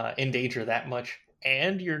is in danger that much,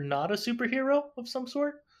 and you're not a superhero of some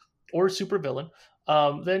sort or supervillain,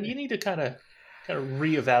 then you need to kind of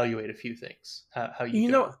reevaluate a few things. How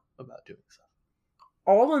you go about doing stuff.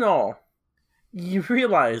 all in all, you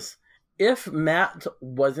realize if Matt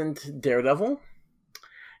wasn't Daredevil,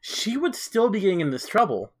 she would still be getting in this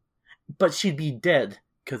trouble, but she'd be dead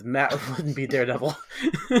because Matt wouldn't be Daredevil.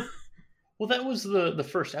 Well, that was the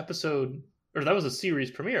first episode, or that was a series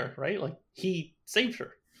premiere, right? Like, he saved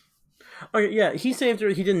her. Okay, yeah, he saved her.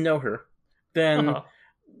 He didn't know her. Then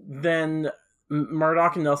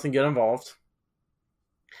Murdock and Nelson get involved.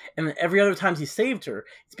 And then every other time he saved her,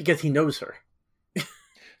 it's because he knows her.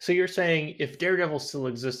 So you're saying if Daredevil still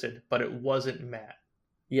existed, but it wasn't Matt.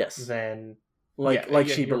 Yes. Then...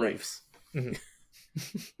 she believes. Right.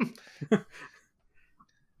 Mm-hmm.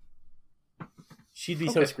 She'd be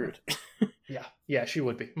so screwed. Yeah, she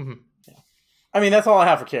would be. Mm-hmm. Yeah. I mean, that's all I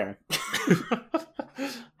have for Karen.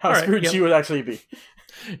 How right, screwed she would actually be.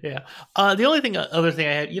 Yeah. The only other thing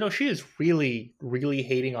I had, she is really, really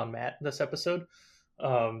hating on Matt in this episode.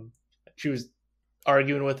 She was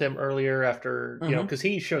arguing with him earlier after, because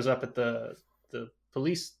he shows up at the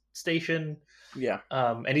police station. Yeah.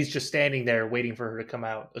 And he's just standing there waiting for her to come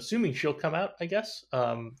out, assuming she'll come out, I guess.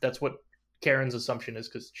 That's what Karen's assumption is,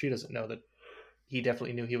 because she doesn't know that he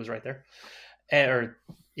definitely knew he was right there.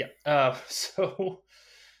 So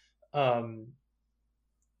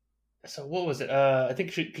what was it? I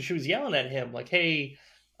think she was yelling at him like, "Hey,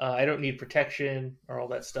 I don't need protection," or all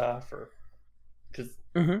that stuff, or because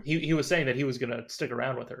he was saying that he was going to stick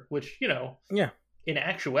around with her, which in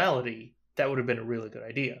actuality that would have been a really good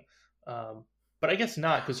idea. But I guess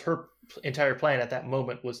not, because her entire plan at that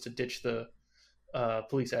moment was to ditch the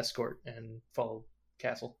police escort and follow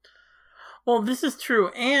Castle. Well, this is true,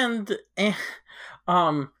 and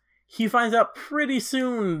he finds out pretty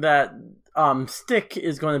soon that Stick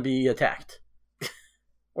is going to be attacked,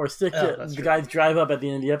 or Stick. The guys drive up at the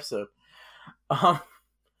end of the episode.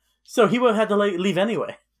 So he would have had to leave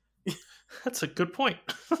anyway. That's a good point.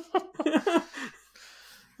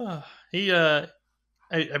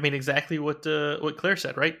 I mean, exactly what Claire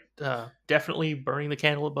said, right? Definitely burning the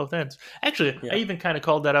candle at both ends. Actually, I even kind of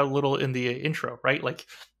called that out a little in the intro, right? Like,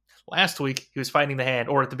 last week, he was fighting the Hand,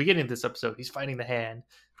 or at the beginning of this episode, he's fighting the Hand.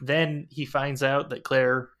 Then he finds out that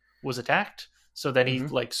Claire was attacked, so then he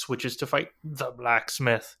switches to fight the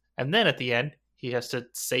Blacksmith. And then at the end, he has to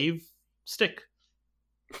save Stick.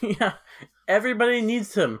 Yeah, everybody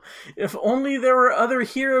needs him. If only there were other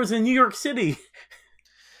heroes in New York City.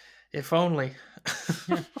 If only.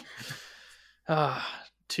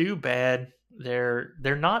 Too bad. They're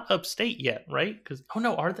not upstate yet, right? Because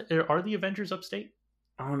are the Avengers upstate?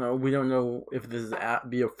 I don't know. We don't know if this is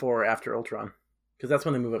before or after Ultron, because that's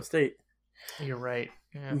when they move upstate. You're right.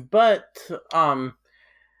 Yeah. But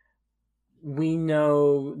we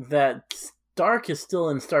know that Stark is still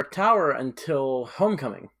in Stark Tower until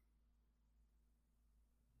Homecoming.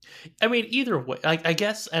 I mean, either way, I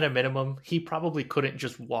guess at a minimum, he probably couldn't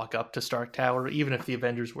just walk up to Stark Tower, even if the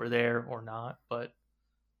Avengers were there or not. But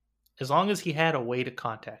as long as he had a way to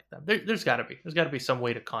contact them, there's got to be some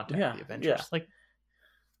way to contact the Avengers, like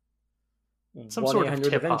some sort of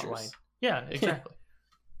tip hotline. Yeah, exactly.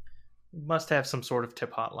 Must have some sort of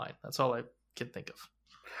tip hotline. That's all I can think of.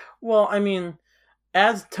 Well, I mean,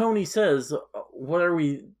 as Tony says, what are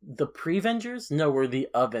we, the Prevengers? No, we're the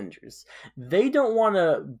Avengers. They don't want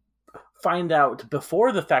to find out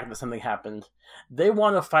before the fact that something happened. They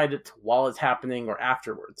want to fight it while it's happening or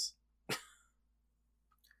afterwards.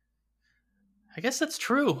 I guess that's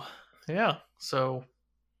true. Yeah. So,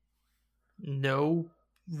 no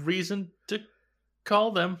reason to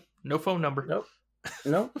call them. No phone number. Nope.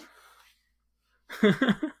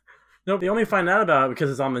 Nope, they only find out about it because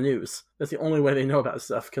it's on the news. That's the only way they know about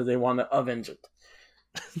stuff, because they want to avenge it.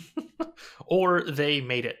 Or they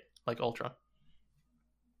made it, like Ultron.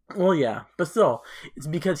 Well, yeah, but still, it's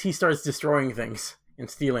because he starts destroying things and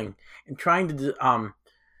stealing and trying to,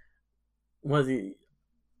 was he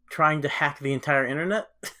trying to hack the entire internet?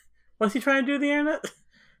 Was he trying to do the internet?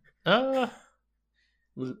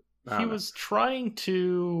 He was trying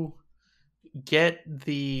to get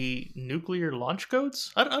the nuclear launch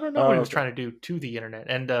codes. I don't know what he was trying to do to the internet,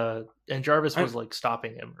 and Jarvis was like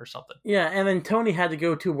stopping him or something. Yeah, and then Tony had to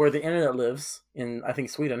go to where the internet lives in, I think,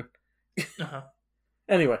 Sweden.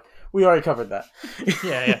 Anyway, we already covered that.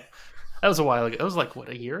 yeah. That was a while ago. It was like, what,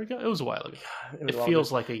 a year ago? It was a while ago. It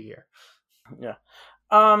feels like a year. Yeah.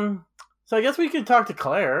 So I guess we could talk to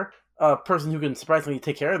Claire, a person who can surprisingly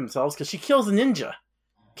take care of themselves, because she kills a ninja.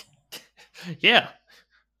 Yeah.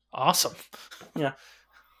 Awesome. Yeah.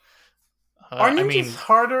 Are ninjas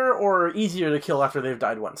harder or easier to kill after they've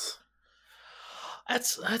died once?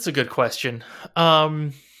 That's a good question.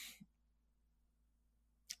 I'm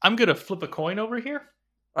gonna flip a coin over here.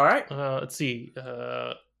 All right. Let's see.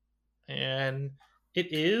 And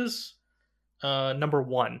It is number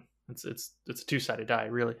 1. It's a 2-sided die,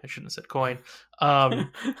 really. I shouldn't have said coin. And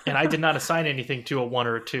I did not assign anything to a 1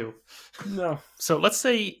 or a 2. No. So let's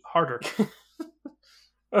say harder.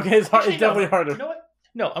 Okay, it's hard. Actually, It's definitely no. harder. You know what?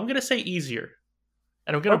 No, I'm gonna say easier.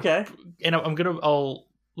 And I'm gonna Okay. And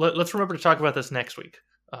let's remember to talk about this next week.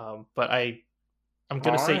 But I'm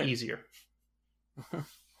gonna All say right. easier.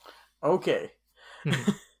 Okay. That's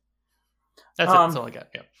it. That's all I got.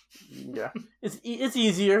 Yeah. Yeah. It's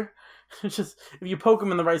easier. It's just if you poke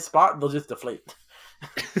them in the right spot, they'll just deflate.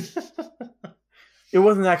 It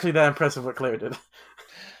wasn't actually that impressive what Claire did.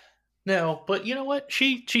 No, but you know what?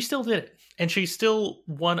 She still did it, and she still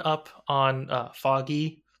won up on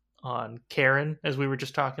Foggy, on Karen, as we were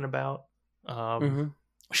just talking about.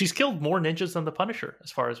 She's killed more ninjas than the Punisher,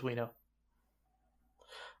 as far as we know,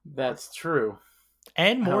 That's true.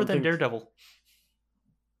 and I more don't than think- Daredevil.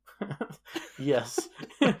 Yes.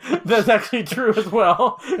 That's actually true as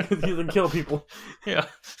well. Because he doesn't kill people. Yeah.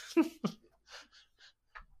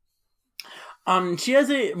 She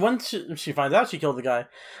has once she finds out she killed the guy,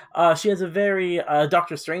 she has a very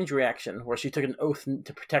Doctor Strange reaction where she took an oath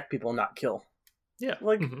to protect people and not kill. Yeah.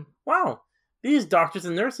 Like, wow, these doctors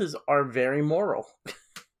and nurses are very moral.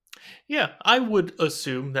 Yeah, I would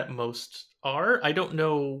assume that most are. I don't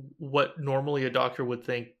know what normally a doctor would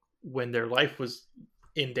think when their life was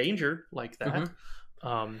in danger like that.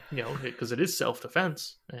 Because it is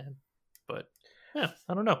self-defense. But yeah,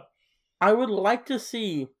 I don't know. I would like to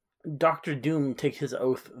see Doctor Doom take his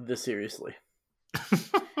oath this seriously.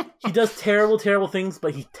 He does terrible, terrible things,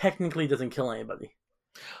 but he technically doesn't kill anybody.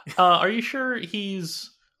 Are you sure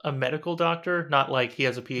he's a medical doctor? Not like he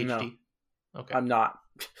has a PhD? No. Okay. I'm not.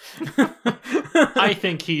 I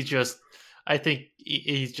think he's just got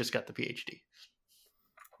the PhD.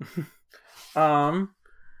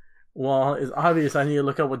 Well, it's obvious I need to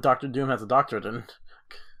look up what Doctor Doom has a doctorate in.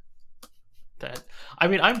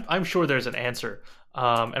 I'm sure there's an answer.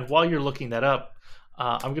 And while you're looking that up,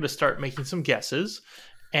 I'm going to start making some guesses,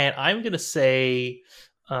 and I'm going to say,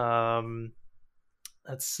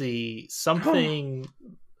 let's see, something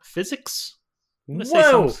physics. I'm gonna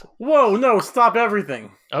say Whoa! No! Stop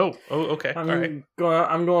everything. Oh, okay. All right.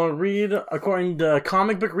 I'm going to read according to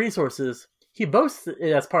comic book resources. He boasts it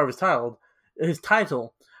as part of his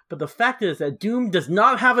title, but the fact is that Doom does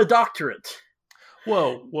not have a doctorate.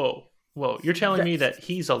 Whoa! You're telling me that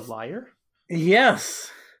he's a liar?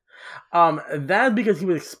 Yes. That's because he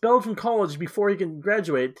was expelled from college before he can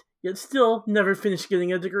graduate, yet still never finished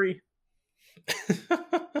getting a degree.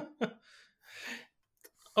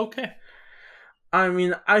 Okay. I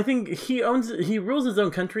mean, I think he rules his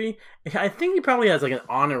own country. I think he probably has like an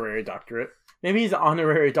honorary doctorate. Maybe he's an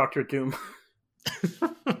honorary Dr. Doom.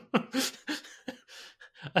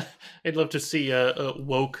 I'd love to see a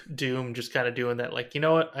woke Doom just kind of doing that. Like, you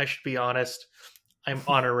know what? I should be honest. I'm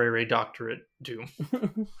honorary doctorate Doom.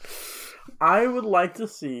 I would like to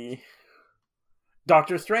see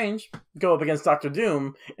Doctor Strange go up against Dr.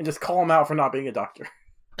 Doom and just call him out for not being a doctor.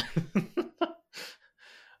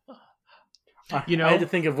 I had to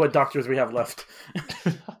think of what doctors we have left.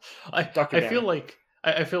 I feel like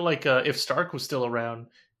if Stark was still around,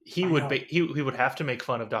 he would have to make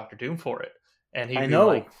fun of Doctor Doom for it, and he'd be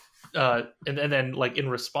like, and then like in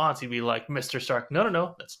response, he'd be like, "Mr. Stark,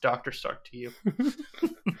 no, that's Dr. Stark to you."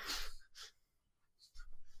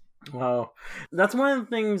 Wow, that's one of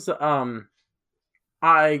the things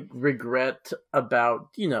I regret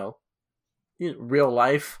about real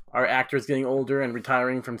life, our actors getting older and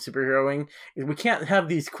retiring from superheroing. We can't have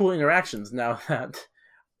these cool interactions now that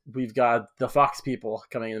we've got the Fox people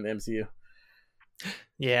coming in the MCU.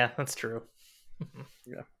 Yeah, that's true.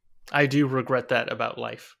 Yeah, I do regret that about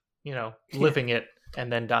life. Living it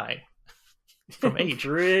and then dying from age.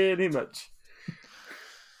 Pretty much.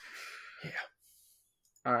 Yeah.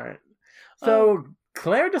 All right. So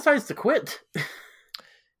Claire decides to quit.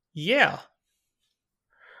 Yeah.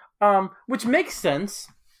 Which makes sense.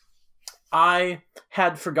 I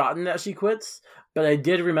had forgotten that she quits, but I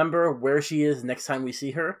did remember where she is next time we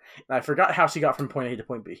see her, and I forgot how she got from point A to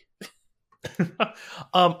point B.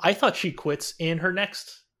 I thought she quits in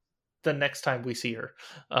the next time we see her.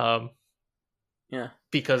 Yeah,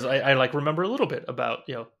 because I remember a little bit about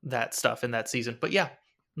that stuff in that season. But yeah,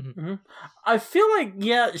 I feel like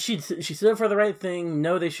she stood up for the right thing.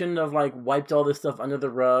 No, they shouldn't have wiped all this stuff under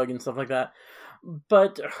the rug and stuff like that.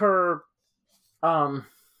 But her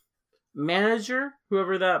manager,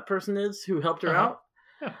 whoever that person is who helped her out,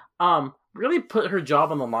 really put her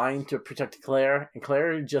job on the line to protect Claire, and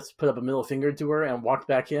Claire just put up a middle finger to her and walked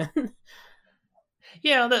back in.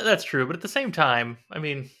 Yeah, that's true. But at the same time, I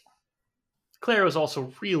mean, Claire was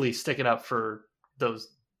also really sticking up for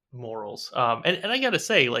morals. And I gotta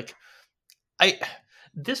say, like,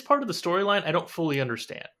 this part of the storyline I don't fully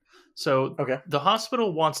understand. So the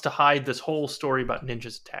hospital wants to hide this whole story about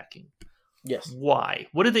ninjas attacking. Yes. Why?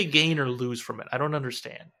 What do they gain or lose from it? I don't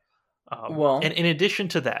understand. And in addition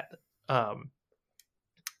to that,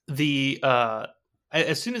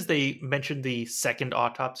 as soon as they mentioned the second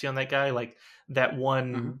autopsy on that guy, like that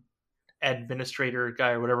one administrator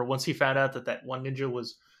guy or whatever, once he found out that one ninja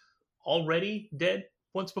was already dead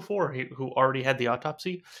once before, who already had the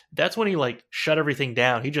autopsy, that's when he like shut everything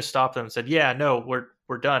down. He just stopped them and said, "Yeah, no,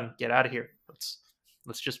 we're done. Get out of here.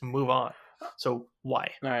 Let's just move on." So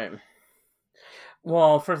why? All right.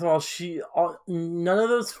 Well, first of all, none of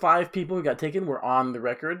those 5 people who got taken were on the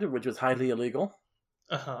record, which was highly illegal.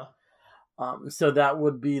 So that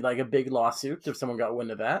would be like a big lawsuit if someone got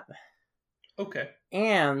wind of that. Okay.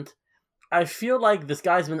 And I feel like this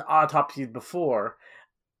guy's been autopsied before.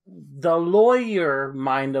 The lawyer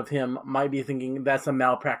mind of him might be thinking that's a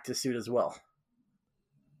malpractice suit as well.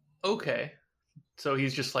 Okay. So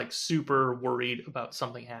he's just like super worried about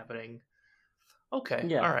something happening. Okay.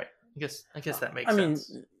 Yeah. All right. I guess that makes sense.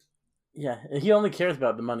 I mean, yeah, he only cares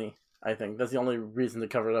about the money, I think. That's the only reason to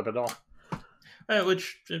cover it up at all.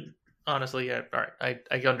 Which, honestly, yeah, all right,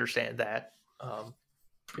 I understand that.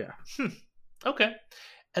 Yeah. Okay.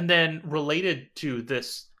 And then related to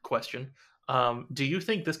this question, do you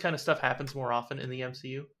think this kind of stuff happens more often in the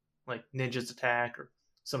MCU? Like ninjas attack or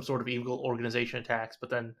some sort of evil organization attacks, but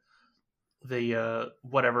then the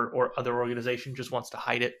whatever or other organization just wants to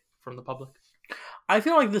hide it from the public? I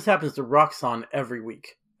feel like this happens to Roxxon every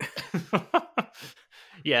week.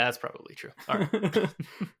 Yeah, that's probably true. All right.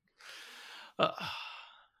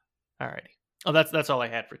 Alrighty. Oh, that's all I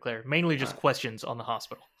had for Claire. Mainly just questions on the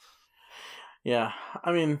hospital. Yeah,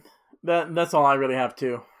 I mean that's all I really have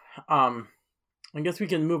too. I guess we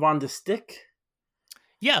can move on to Stick.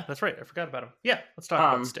 Yeah, that's right. I forgot about him. Yeah, let's talk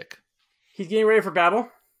about Stick. He's getting ready for battle.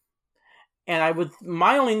 And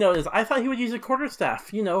my only note is I thought he would use a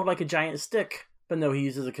quarterstaff, like a giant stick. But no, he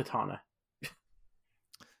uses a katana.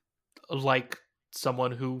 Like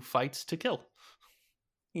someone who fights to kill.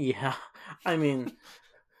 Yeah. I mean,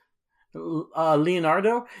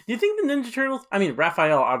 Leonardo? Do you think the Ninja Turtles... I mean,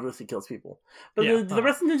 Raphael obviously kills people. But the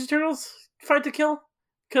rest of the Ninja Turtles fight to kill?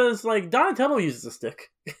 Because, like, Donatello uses a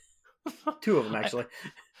stick. 2 of them, actually.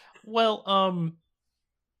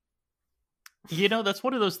 That's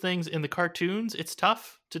one of those things in the cartoons. It's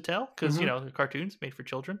tough to tell because, the cartoons made for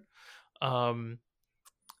children.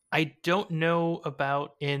 I don't know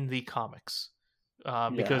about in the comics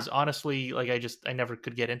because honestly, like I never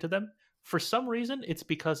could get into them. For some reason, it's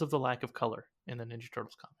because of the lack of color in the Ninja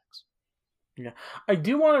Turtles comics. Yeah, I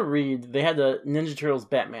do want to read. They had the Ninja Turtles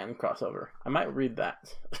Batman crossover. I might read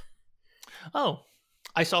that. Oh,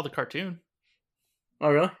 I saw the cartoon.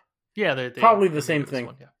 Oh, really? Yeah, they probably the same thing.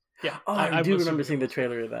 One, yeah. Oh, I do remember seeing the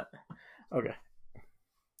trailer of that. Okay.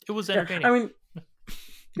 It was entertaining. I mean,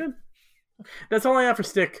 good. That's all I have for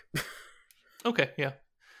Stick. Okay, yeah.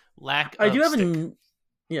 I do have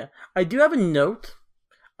a note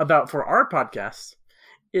about for our podcast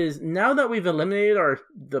is now that we've eliminated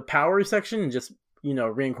the power section and just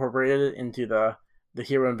reincorporated it into the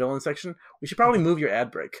hero and villain section, we should probably move your ad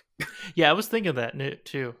break. Yeah, I was thinking that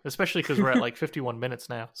too, especially because we're at like 51 minutes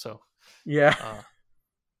now. So yeah.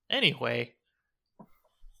 Anyway,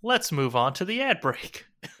 let's move on to the ad break.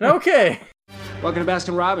 Okay. Welcome to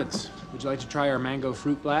Baskin Robbins. Would you like to try our mango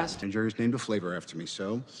fruit blast? And Jerry's named a flavor after me,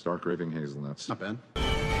 so Stark Raving Hazelnuts. Not bad.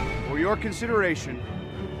 For your consideration,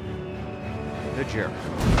 the Jerry.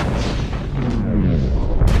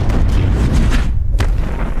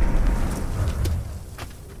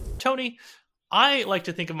 Tony, I like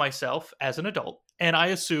to think of myself as an adult, and I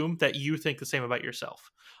assume that you think the same about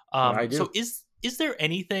yourself. I do. So is there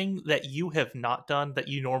anything that you have not done that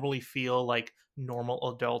you normally feel like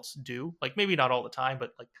normal adults do? Like maybe not all the time,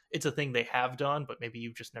 but like it's a thing they have done, but maybe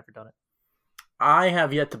you've just never done it. I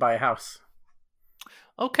have yet to buy a house.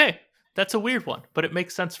 Okay, that's a weird one, but it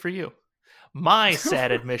makes sense for you. My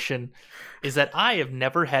sad admission is that I have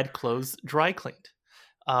never had clothes dry cleaned.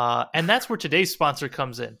 And that's where today's sponsor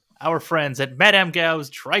comes in. Our friends at Madame Gao's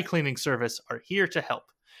dry cleaning service are here to help.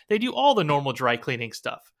 They do all the normal dry cleaning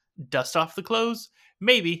stuff. Dust off the clothes?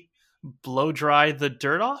 Maybe. Blow dry the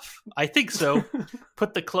dirt off? I think so.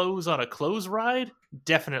 Put the clothes on a clothes ride?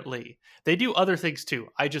 Definitely. They do other things too.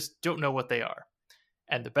 I just don't know what they are.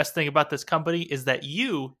 And the best thing about this company is that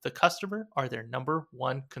you, the customer, are their number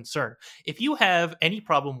one concern. If you have any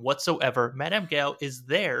problem whatsoever, Madame Gao is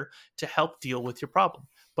there to help deal with your problem.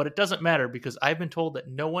 But it doesn't matter because I've been told that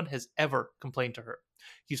no one has ever complained to her.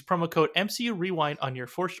 Use promo code MCU Rewind on your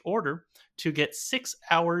first order to get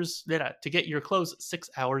your clothes 6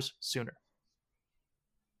 hours sooner.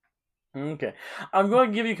 Okay. I'm going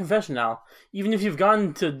to give you a confession now. Even if you've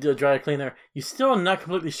gone to the dry cleaner, you're still not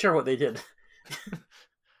completely sure what they did.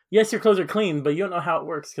 Yes, your clothes are clean, but you don't know how it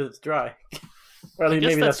works because it's dry. Or at least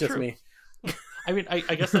maybe that's just me. I mean,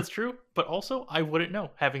 I guess that's true, but also I wouldn't know,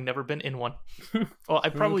 having never been in one. Well,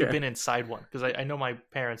 I've probably been inside one, because I know my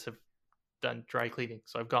parents have done dry cleaning,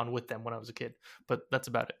 so I've gone with them when I was a kid, but that's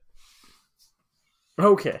about it.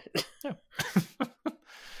 Okay. Yeah.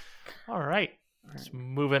 All right. Let's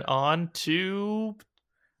moving on to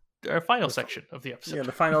our final section of the episode. Yeah,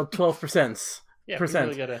 the final 12%. Yeah, we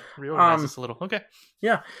really got to reorganize this a little. Okay.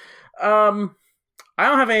 Yeah. I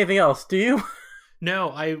don't have anything else. Do you?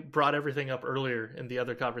 No, I brought everything up earlier in the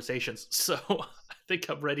other conversations, so I think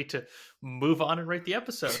I'm ready to move on and rate the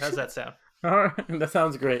episode. How's that sound? All right, that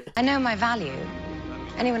sounds great. I know my value.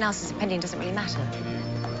 Anyone else's opinion doesn't really matter.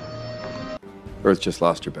 Earth just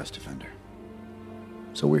lost her best defender.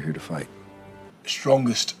 So we're here to fight.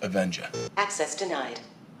 Strongest Avenger. Access denied.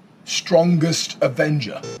 Strongest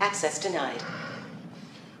Avenger. Access denied.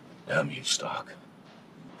 Damn you, Stark.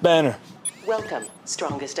 Banner. Welcome,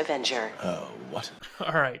 Strongest Avenger. What?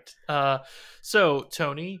 All right. So,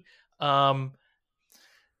 Tony, how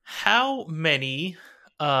many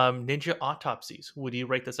ninja autopsies would you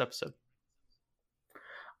rate this episode?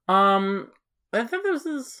 I think this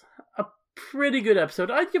is a pretty good episode.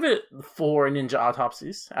 I'd give it 4 ninja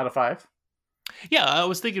autopsies out of 5. Yeah, I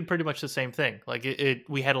was thinking pretty much the same thing. Like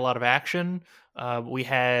we had a lot of action. We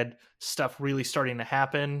had stuff really starting to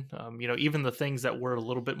happen. Even the things that were a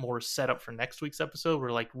little bit more set up for next week's episode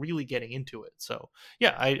were like really getting into it. So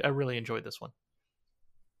yeah, I really enjoyed this one.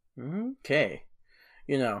 Okay.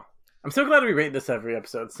 I'm so glad we rate this every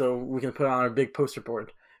episode so we can put it on our big poster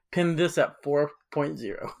board. Pin this at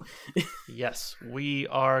 4.0. Yes, we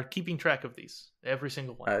are keeping track of these. Every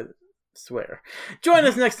single one. Swear. Join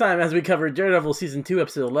us next time as we cover Daredevil Season 2,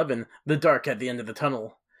 Episode 11, The Dark at the End of the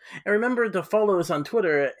Tunnel. And remember to follow us on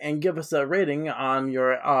Twitter and give us a rating on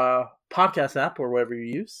your podcast app or whatever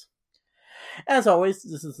you use. As always,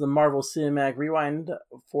 this is the Marvel Cinematic Rewind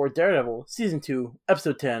for Daredevil Season 2,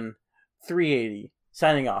 Episode 10, 380.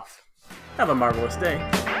 Signing off. Have a marvelous day.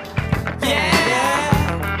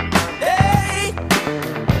 Yeah!